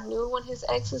realized that I knew one of his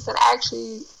exes, and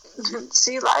actually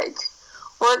she, like,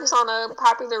 works on a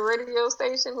popular radio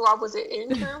station who I was an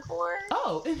intern for.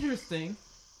 Oh, interesting.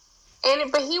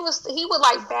 But he would,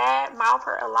 like, bad mouth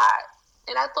her a lot.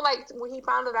 And I feel like when he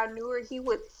found out I knew her, he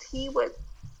would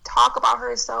talk about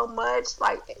her so much,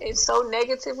 like, and so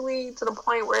negatively, to the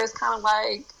point where it's kind of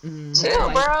like,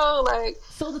 chill, bro. Like,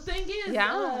 so the thing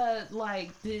is,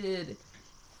 like, did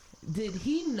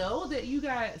he know that you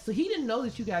guys? So he didn't know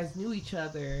that you guys knew each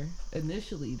other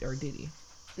initially, or did he?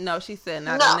 No, she said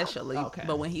not initially. Okay.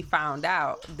 But when he found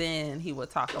out, then he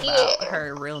would talk about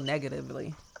her real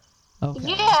negatively. Okay.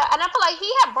 Yeah, and I feel like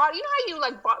he had brought, you know how you,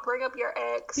 like, bring up your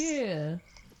ex? Yeah.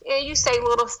 And you say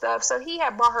little stuff. So he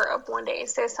had brought her up one day and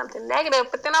said something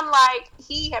negative. But then I'm like,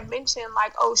 he had mentioned,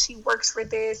 like, oh, she works for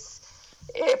this.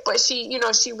 But she, you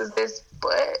know, she was this.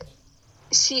 But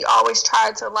she always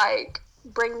tried to, like,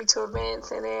 bring me to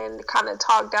events and then kind of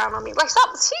talk down on me. Like, he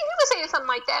was saying something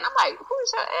like that. And I'm like,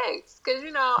 who's your ex? Because,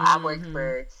 you know, I work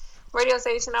for radio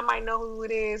station, I might know who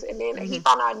it is. And then he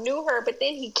found out I knew her, but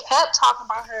then he kept talking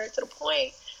about her to the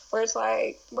point where it's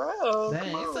like, bro,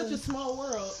 dang, it's such a small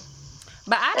world.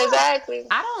 But I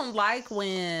don't like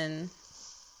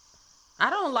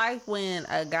when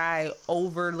a guy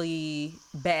overly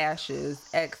bashes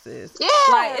exes. Yeah,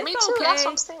 like, me too. That's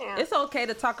what I'm saying. It's okay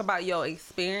to talk about your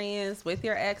experience with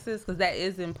your exes, because that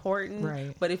is important.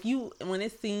 Right. But when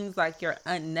it seems like you're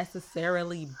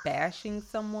unnecessarily bashing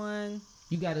someone,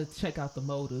 you got to check out the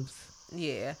motives.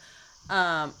 Yeah.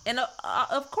 And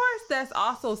of course, that's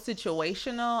also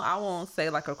situational. I won't say,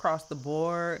 like, across the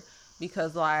board,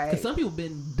 because, like, some people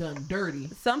been done dirty.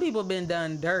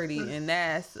 And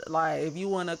that's like, if you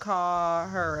want to call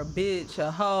her a bitch,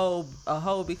 a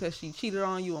hoe because she cheated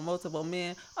on you with multiple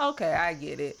men. Okay, I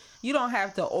get it. You don't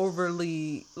have to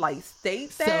overly, like,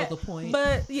 state that. Sell the point.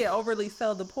 But yeah, overly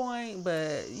sell the point.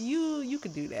 But you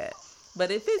could do that. But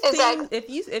if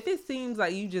it seems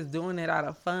like you just doing it out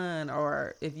of fun,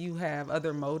 or if you have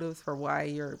other motives for why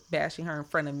you're bashing her in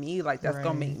front of me, like, that's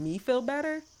gonna make me feel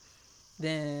better,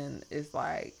 then it's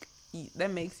like, that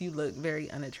makes you look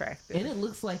very unattractive. And it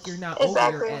looks like you're not over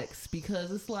your ex, because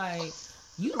it's like,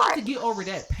 you need to get over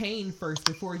that pain first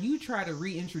before you try to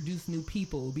reintroduce new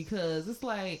people, because it's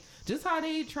like just how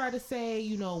they try to say,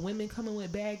 you know, women coming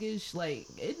with baggage, like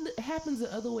it happens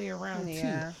the other way around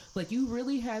too. Like you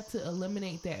really have to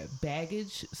eliminate that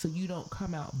baggage so you don't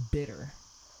come out bitter.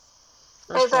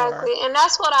 Exactly. And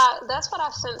that's what I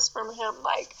sensed from him.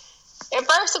 Like at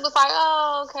first it was like,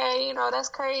 oh, okay, you know, that's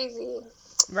crazy.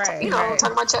 Right. You know,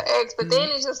 talking about your ex, but then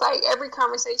it's just like every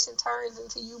conversation turns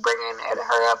into you bringing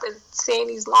her up and saying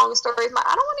these long stories. Like,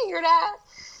 I don't want to hear that.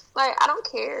 Like, I don't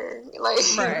care. Like,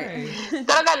 that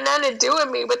don't got nothing to do with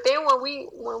me. But then when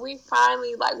we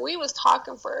finally, like, we was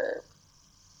talking for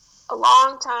a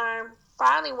long time,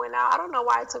 finally went out. I don't know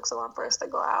why it took so long for us to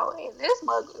go out. And this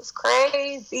mug was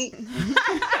crazy.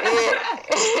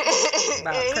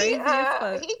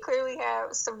 He clearly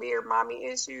had severe mommy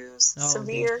issues.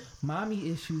 Severe. Mommy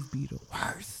issues be the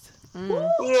worst.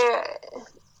 Yeah.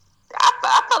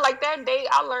 I felt like that day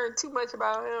I learned too much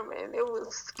about him, and it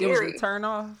was scary. It was a turn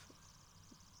off.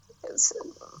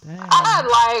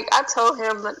 I told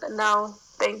him, no,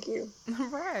 thank you.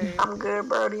 Right. I'm good,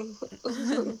 Brody.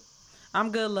 I'm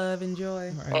good, love,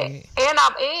 enjoy. Right. And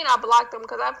I blocked him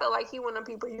because I felt like he one of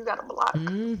the people you gotta block.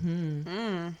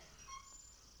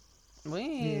 We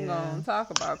ain't gonna talk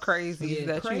about crazies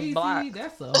that crazy, you blocked.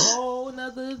 That's a whole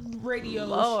nother radio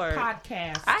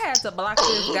podcast. I had to block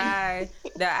this guy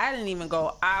that I didn't even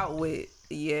go out with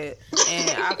yet, and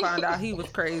I found out he was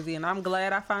crazy, and I'm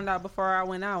glad I found out before I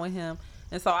went out with him.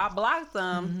 And so I blocked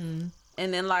him,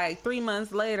 and then like 3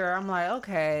 months later, I'm like,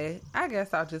 okay, I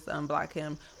guess I'll just unblock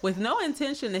him with no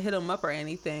intention to hit him up or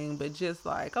anything, but just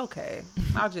like, okay,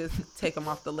 I'll just take him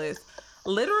off the list.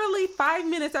 Literally 5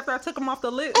 minutes after I took him off the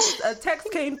list, a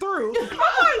text came through. I'm like,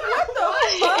 what the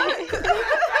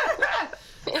fuck?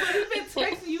 So he's been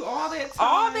texting you all that time?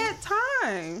 All that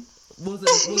time. Was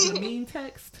it a mean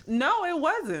text? No, it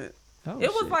wasn't.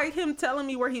 It was shit. like him telling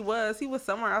me where he was. He was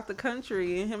somewhere out the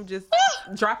country, and him just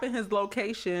dropping his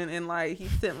location, and like he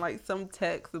sent like some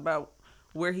text about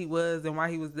where he was and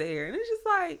why he was there. And it's just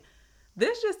like,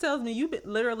 this just tells me you've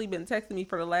literally been texting me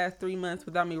for the last 3 months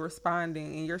without me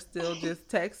responding, and you're still just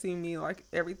texting me like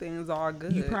everything's all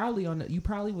good. You probably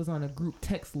was on a group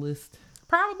text list.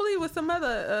 Probably with some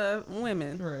other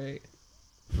women. Right.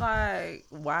 Like,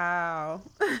 wow.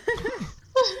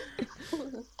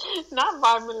 Not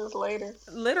 5 minutes later.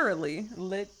 Literally.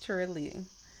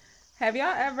 Have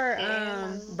y'all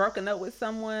ever broken up with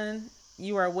someone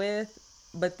you are with,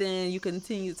 but then you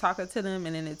continue talking to them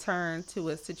and then it turned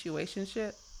to a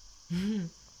situationship? I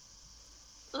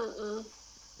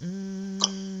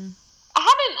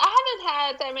haven't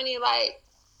had that many like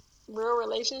real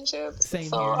relationships. Same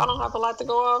so here. I don't have a lot to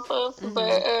go off of.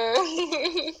 But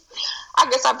I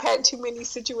guess I've had too many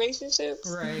situationships.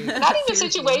 Right. Not even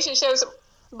situationships,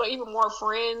 but even more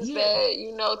friends that,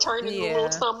 you know, turned into a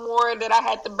little something more that I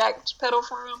had to backpedal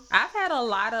from. I've had a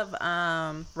lot of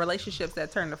relationships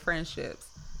that turned to friendships.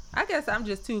 I guess I'm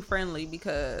just too friendly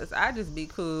because I just be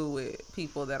cool with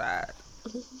people that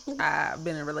I've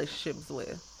been in relationships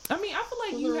with. I mean, I feel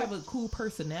like you have a cool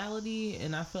personality,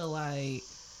 and I feel like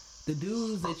the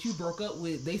dudes that you broke up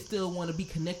with, they still want to be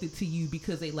connected to you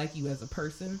because they like you as a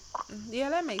person. Yeah,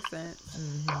 that makes sense.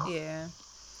 Yeah.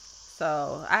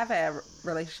 So I've had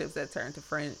relationships that turned to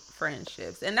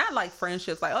friendships, and not like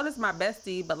friendships like, oh, this is my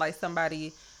bestie, but like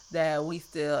somebody that we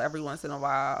still every once in a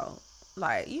while,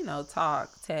 like, you know,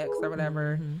 talk, text or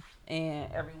whatever.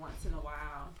 And every once in a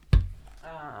while,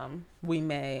 we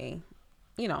may,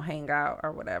 you know, hang out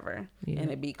or whatever, and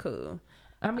it'd be cool.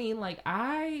 I mean,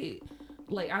 I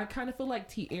kind of feel like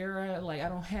Tierra, like I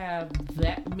don't have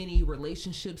that many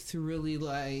relationships to really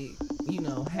like, you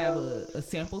know, have a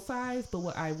sample size. But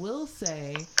what I will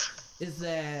say is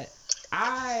that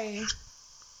I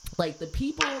like the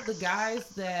guys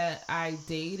that I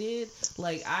dated,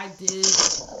 like I did,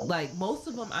 like most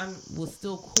of them I was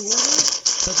still cool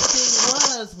with. But the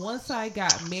thing was, once I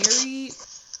got married,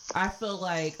 I feel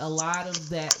like a lot of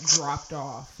that dropped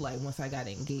off. Like once I got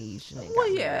engaged. And well,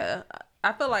 yeah.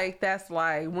 I feel like that's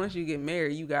like once you get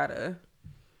married, you gotta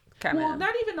kind of. Well,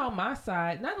 not even on my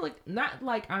side. Not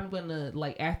like I'm gonna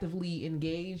like actively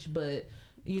engage, but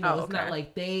you know, it's not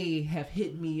like they have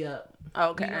hit me up.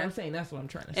 Okay, you know what I'm saying? That's what I'm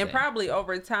trying to say. And probably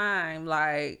over time,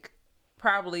 like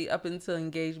probably up until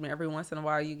engagement, every once in a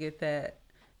while you get that.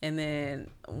 And then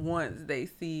once they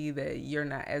see that you're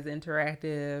not as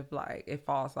interactive, like it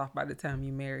falls off by the time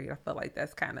you married. I feel like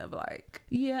that's kind of like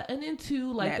and then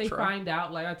too, like natural. They find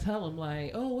out, like I tell them,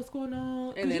 like, oh, what's going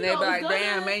on? And then they be like,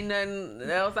 damn, ain't nothing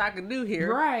else I can do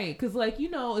here, right? Because like, you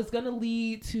know, it's gonna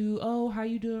lead to, oh, how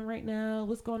you doing right now?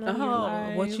 What's going on in your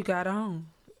life? What you got on?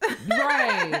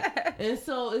 Right. And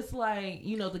so it's like,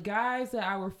 you know, the guys that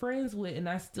I were friends with and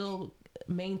I still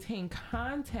maintain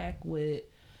contact with,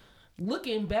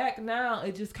 looking back now,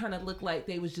 it just kind of looked like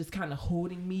they was just kind of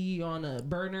holding me on a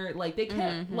burner. Like they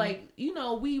kept like, you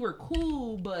know, we were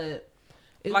cool, but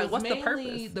it like, was what's mainly, the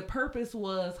purpose? The purpose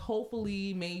was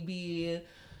hopefully maybe,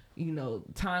 you know,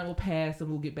 time will pass and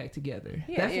we'll get back together.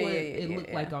 That's what it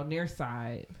looked like on their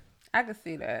side. I could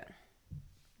see that.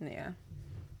 Yeah.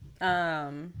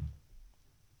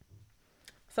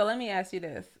 So let me ask you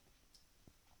this.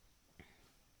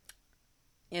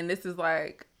 And this is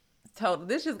like total,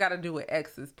 this just got to do with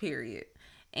exes, period.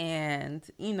 And,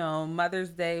 you know, Mother's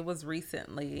Day was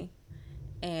recently,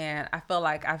 and I feel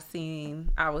like I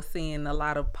was seeing a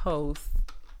lot of posts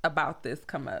about this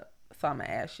come up. So I'm going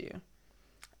to ask you.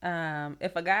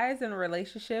 If a guy is in a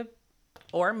relationship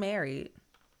or married,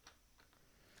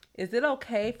 is it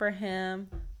okay for him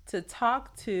to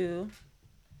talk to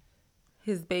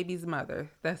his baby's mother?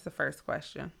 That's the first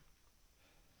question.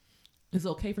 It's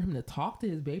okay for him to talk to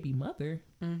his baby mother.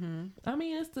 Mm-hmm. I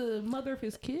mean, it's the mother of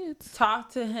his kids.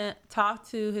 Talk to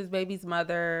his baby's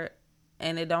mother,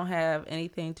 and it don't have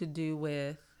anything to do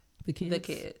with the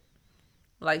kid.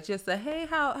 Like, just say, hey,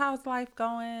 how's life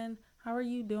going? How are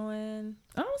you doing?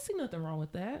 I don't see nothing wrong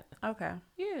with that. Okay.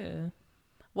 Yeah.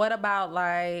 What about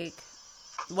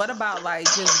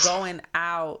just going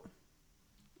out,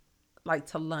 like,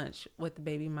 to lunch with the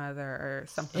baby mother or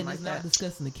something like that? And it's not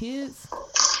discussing the kids?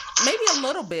 Maybe a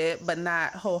little bit, but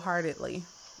not wholeheartedly.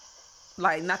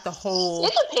 Like, not the whole...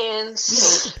 It depends.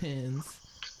 Yeah, it depends.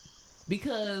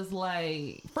 Because,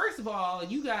 like, first of all,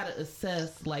 you gotta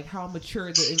assess, like, how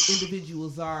mature the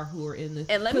individuals are who are in this.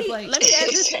 And let me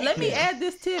add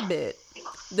this tidbit.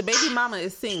 The baby mama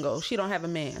is single. She don't have a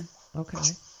man. Okay.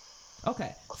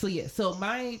 So, yeah. So,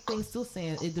 my thing's still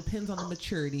saying it depends on the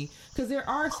maturity. Because there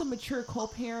are some mature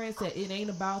co-parents that it ain't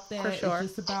about that. For sure.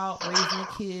 It's just about raising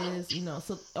kids, you know.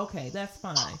 So, okay, that's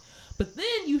fine. But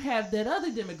then you have that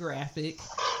other demographic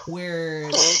where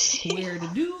the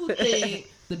dude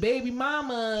think the baby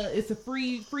mama is a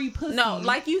free pussy. No,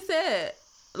 like you said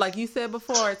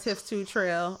before, Tiff's Two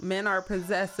Trail, men are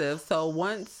possessive. So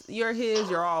once you're his,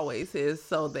 you're always his.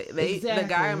 So the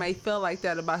guy may feel like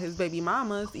that about his baby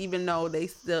mamas, even though they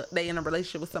in a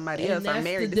relationship with somebody else or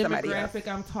married to somebody else. That's the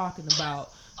demographic I'm talking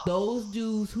about. Those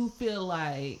dudes who feel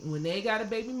like when they got a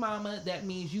baby mama, that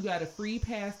means you got a free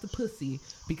pass to pussy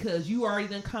because you already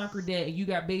done conquered that and you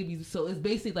got babies. So it's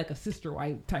basically like a sister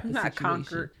wife type of situation.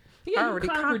 Conquered. Yeah, I already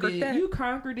conquered that. You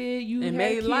conquered it. You and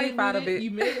made life out of it.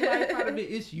 You made life out of it.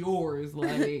 It's yours.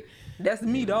 Like that's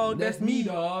me, dog. That's me,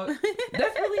 dog.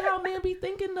 That's really how men be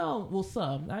thinking, though. Well,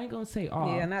 some. I ain't gonna say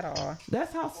all. Yeah, not all.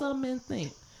 That's how some men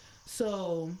think.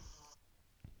 So,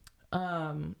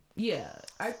 yeah.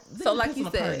 So, like you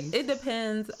said, it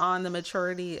depends on the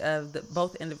maturity of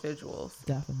both individuals.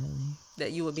 Definitely.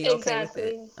 That you would be okay with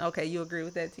it. Okay, you agree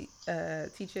with that,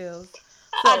 T Chills?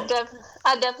 I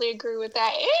definitely agree with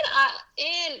that,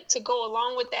 and to go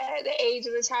along with that, the age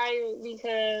of the child,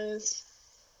 because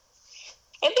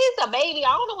if it's a baby, I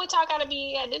don't know what y'all gotta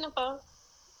be identified.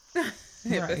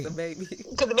 If it's a baby,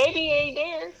 because the baby ain't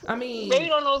there. I mean, baby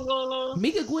don't know what's going on.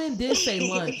 Mika Gwen did say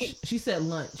lunch. She said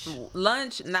lunch.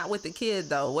 Lunch, not with the kid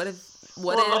though. What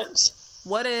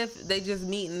if they just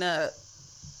meeting up?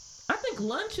 I think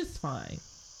lunch is fine.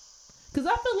 Because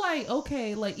I feel like,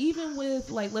 okay, like even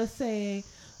with, like, let's say,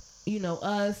 you know,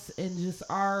 us and just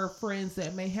our friends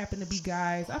that may happen to be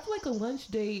guys, I feel like a lunch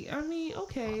date, I mean,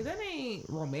 okay, that ain't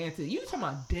romantic. You talking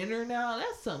about dinner now?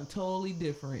 That's something totally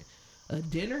different. A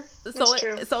dinner?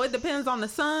 So it depends on the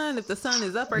sun, if the sun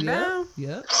is up or down?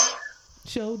 Yep.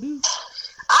 Sure do.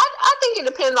 I think it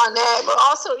depends on that, but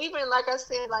also even like I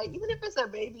said, like even if it's a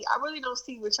baby, I really don't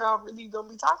see what y'all really gonna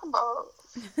be talking about.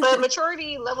 But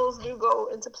maturity levels do go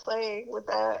into play with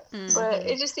that. Mm-hmm. But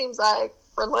it just seems like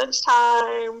for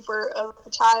lunchtime for a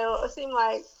child, it seems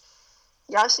like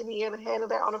y'all should be able to handle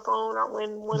that on the phone or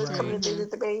when one is coming to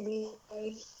visit the baby.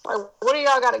 Like, what do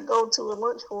y'all got to go to a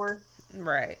lunch for?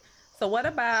 Right. So what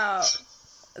about,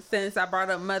 since I brought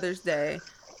up Mother's Day,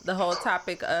 the whole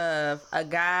topic of a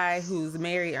guy who's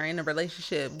married or in a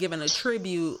relationship giving a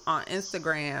tribute on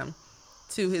Instagram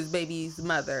to his baby's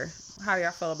mother. How do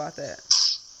y'all feel about that?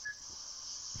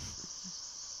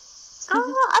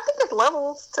 I think it's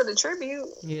levels to the tribute.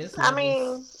 Yes. I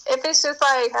mean, if it's just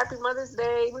like Happy Mother's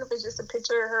Day, even if it's just a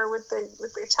picture of her with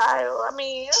their child, I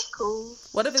mean, that's cool.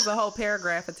 What if it's a whole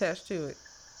paragraph attached to it?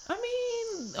 I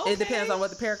mean, okay. It depends on what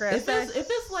the paragraph says. If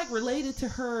it's like related to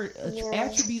her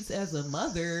attributes as a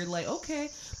mother, like, okay,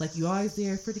 like you always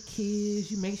there for the kids,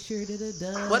 you make sure that it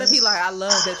does. What if he like, I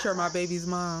love that you're my baby's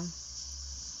mom?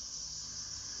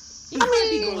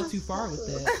 be going too far with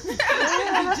that.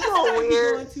 Yeah, that's so Be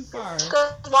weird. going too far.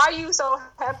 Cause why are you so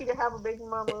happy to have a baby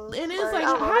mama? And it's I like,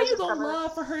 don't know, how that's you just gonna kinda-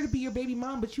 love for her to be your baby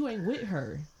mom, but you ain't with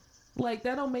her? Like,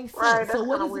 that don't make sense. Right, so that's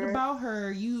what kinda is it weird. about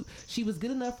her? She was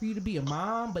good enough for you to be a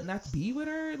mom, but not to be with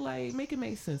her? Like, make it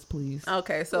make sense, please.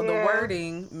 Okay, so the Yeah.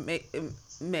 wording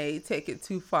may take it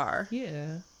too far.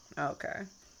 Yeah. Okay.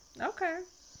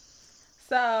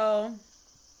 So,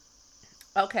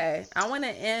 okay, I want to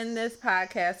end this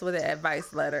podcast with an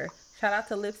advice letter. Shout out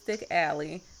to Lipstick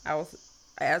Alley. I was,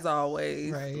 as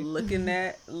always, Right. looking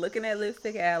at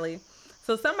Lipstick Alley.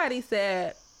 So somebody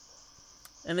said,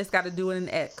 and it's got to do with an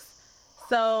ex.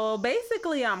 So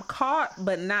basically, I'm caught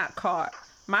but not caught.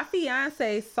 My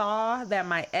fiance saw that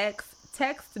my ex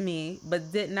texted me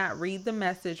but did not read the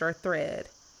message or thread.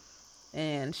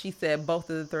 And she said both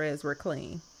of the threads were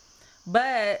clean.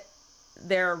 But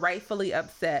they're rightfully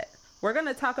upset. We're going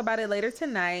to talk about it later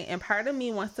tonight. And part of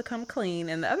me wants to come clean.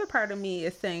 And the other part of me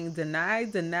is saying deny,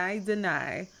 deny,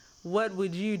 deny. What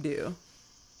would you do?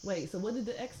 Wait, so what did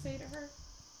the ex say to her?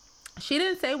 She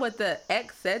didn't say what the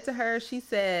ex said to her. She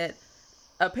said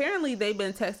apparently they've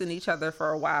been texting each other for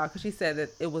a while because she said that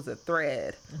it was a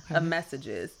thread of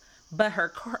messages. But her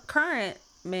current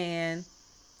man,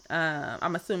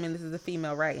 I'm assuming this is a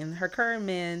female, right? And her current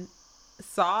man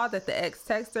saw that the ex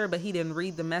texted her, but he didn't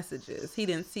read the messages. He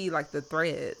didn't see like the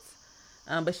threads.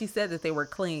 But she said that they were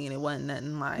clean. It wasn't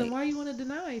nothing like. Then why you want to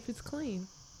deny if it's clean?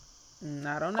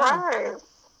 I don't know. Right.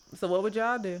 So what would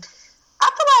y'all do? I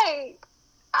feel like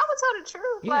I would tell the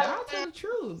truth. Yeah, like, I'll tell the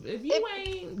truth. If you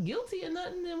ain't guilty of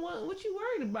nothing, then what you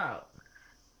worried about?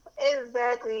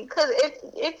 Exactly. Because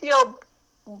if your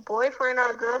boyfriend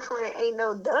or girlfriend ain't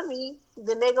no dummy,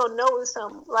 then they gonna know it's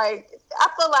something. Like, I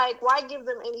feel like, why give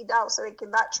them any doubt so they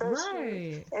cannot trust you?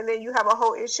 Right. And then you have a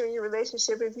whole issue in your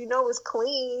relationship. If you know it's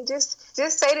clean, just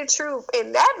say the truth.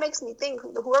 And that makes me think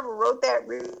whoever wrote that,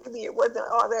 really it wasn't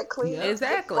all that clean. Yeah.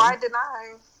 Exactly. Why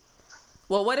deny?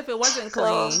 Well, what if it wasn't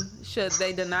clean? Should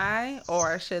they deny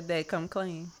or should they come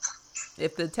clean?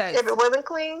 If the text, If it wasn't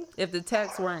clean? if the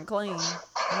texts weren't clean,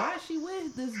 Why is she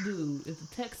with this dude if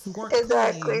the texts weren't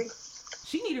Exactly. clean?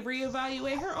 She need to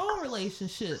reevaluate her own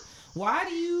relationship. Why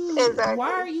Exactly.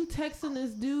 why are you texting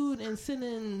this dude and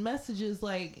sending messages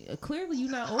like, clearly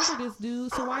you're not over this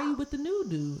dude, so why are you with the new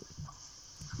dude?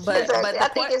 but Exactly. but the I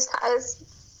think it's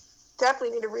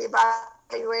definitely need to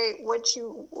reevaluate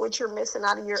what you're missing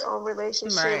out of your own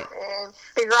relationship, Right. and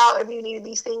figure out if you need to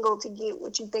be single to get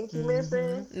what you think you're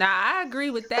missing. now I agree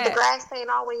with But the that. grass ain't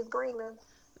always greener.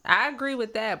 I agree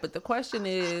with that. But the question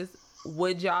is,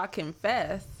 would y'all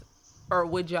confess or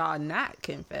would y'all not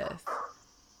confess?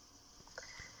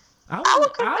 I would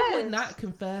would confess. not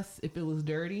confess if it was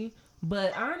dirty,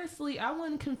 but honestly, I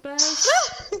wouldn't confess.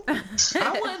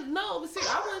 I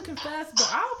wouldn't confess, but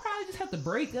I would probably just have to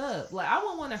break up. Like, I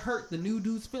wouldn't want to hurt the new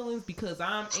dude's feelings because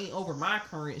I ain't over my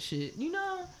current shit, you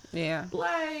know? Yeah.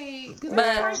 Like, 'cause But-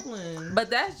 that's trifling. But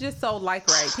that's just so like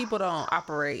right. People don't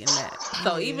operate in that.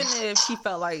 So even if she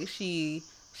felt like she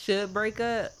should break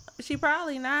up, she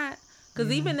probably not.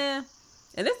 Because even if,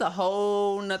 and it's a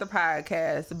whole nother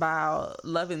podcast about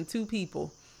loving two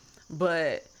people,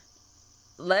 but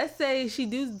let's say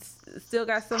she still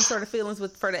got some sort of feelings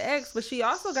for the ex, but she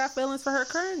also got feelings for her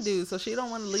current dude, so she don't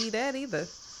want to leave that either.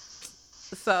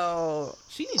 So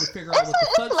She need to figure out what the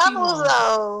It's fuck she levels, wants.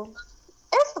 though.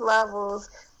 It's levels.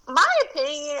 My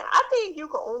opinion, I think I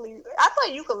feel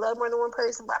like you can love more than one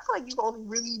person, but I feel like you can only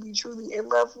really be truly in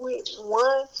love with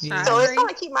one. Yeah. So I it's agree.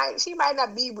 not like she might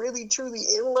not be really truly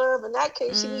in love. In that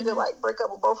case, she need to like break up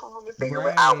with both of them and figure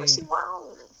Right. out what she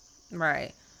wants.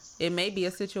 right, it may be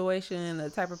a situation, the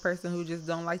type of person who just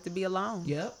don't like to be alone.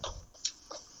 Yep.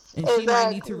 And she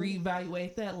might need to Exactly.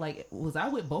 reevaluate that. Like, was I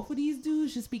with both of these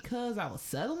dudes just because I was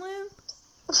settling?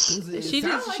 She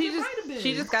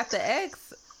just got the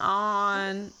ex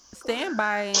on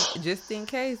standby just in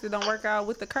case it don't work out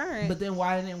with the current. But then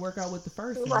why didn't it work out with the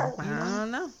first Right. one? I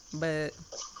don't know, but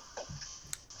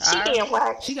She being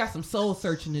whacked. She got some soul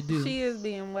searching to do. she is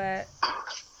being wet.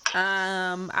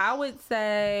 I would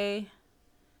say,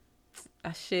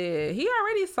 shit. He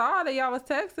already saw that y'all was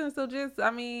texting, so just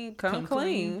come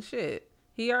clean. Shit,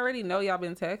 he already know y'all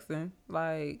been texting.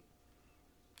 Like,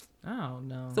 I don't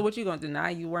know. so what you gonna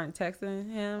deny you weren't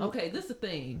texting him? Okay, this is the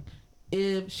thing.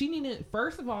 If she needed,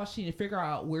 first of all, she need to figure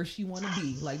out where she want to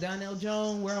be. Like Donnell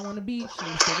Jones, where I want to be. She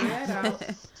need to figure that out.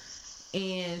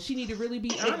 And she need to really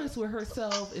be honest with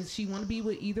herself. If she want to be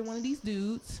with either one of these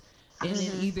dudes, and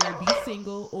then either be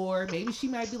single, or maybe she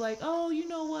might be like, oh, you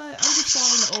know what? I'm just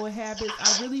following the old habits.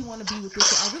 I really want to be with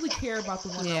this. I really care about the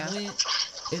one Yeah. I'm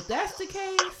with. If that's the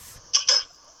case,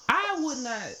 I would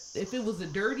not, if it was a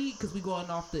dirty, because we going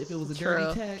off if it was a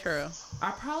dirty text,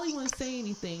 I probably wouldn't say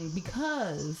anything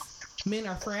because men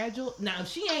are fragile. Now, if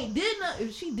she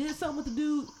if she did something with the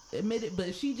dude, admit it. But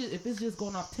if it's just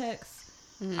going off text,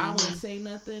 I wouldn't say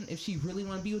nothing. If she really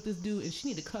want to be with this dude, and she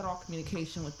need to cut off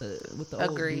communication with the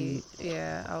old dude.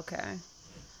 Yeah. Okay.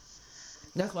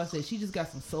 That's why I said she just got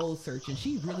some soul searching.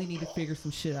 She really need to figure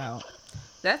some shit out.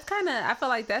 That's kind of, I feel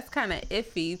like that's kind of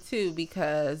iffy too,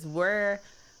 because we're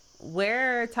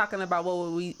talking about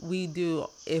what we do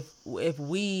if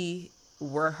we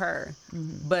were her.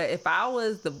 Mm-hmm. But if I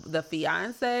was the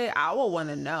fiance, I would want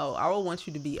to know. I would want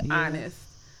you to be honest.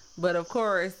 But of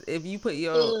course, if you put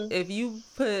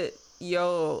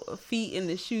your feet in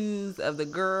the shoes of the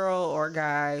girl or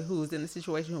guy who's in the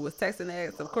situation who was texting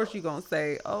ex, of course you're gonna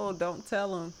say, "Oh, don't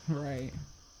tell him." Right.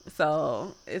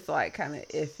 So it's like kind of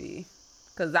iffy.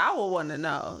 Because I would want to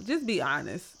know. Just be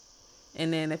honest.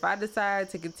 And then if I decide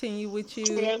to continue with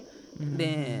you,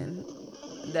 then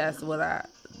that's what it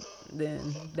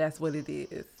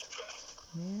is.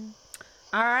 Yeah.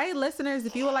 All right, listeners,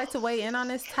 if you would like to weigh in on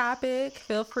this topic,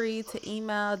 feel free to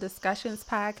email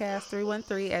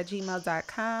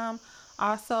discussionspodcast313@gmail.com.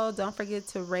 Also, don't forget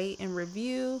to rate and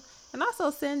review. And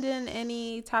also send in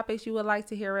any topics you would like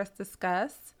to hear us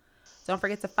discuss. Don't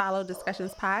forget to follow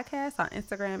Discussions Podcast on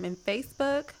Instagram and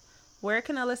Facebook. Where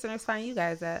can the listeners find you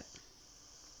guys at?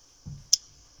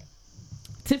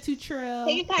 Tip2 Trail.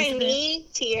 You can find me,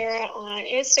 Tiara, on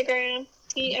Instagram,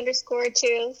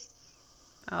 T_2.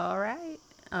 All right.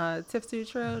 Tip2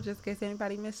 Trail, just in case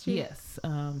anybody missed you. Yes.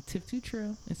 Tip2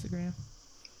 Trail, Instagram.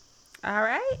 All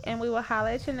right. And we will holler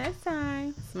at you next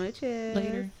time. Smooches.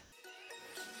 Later.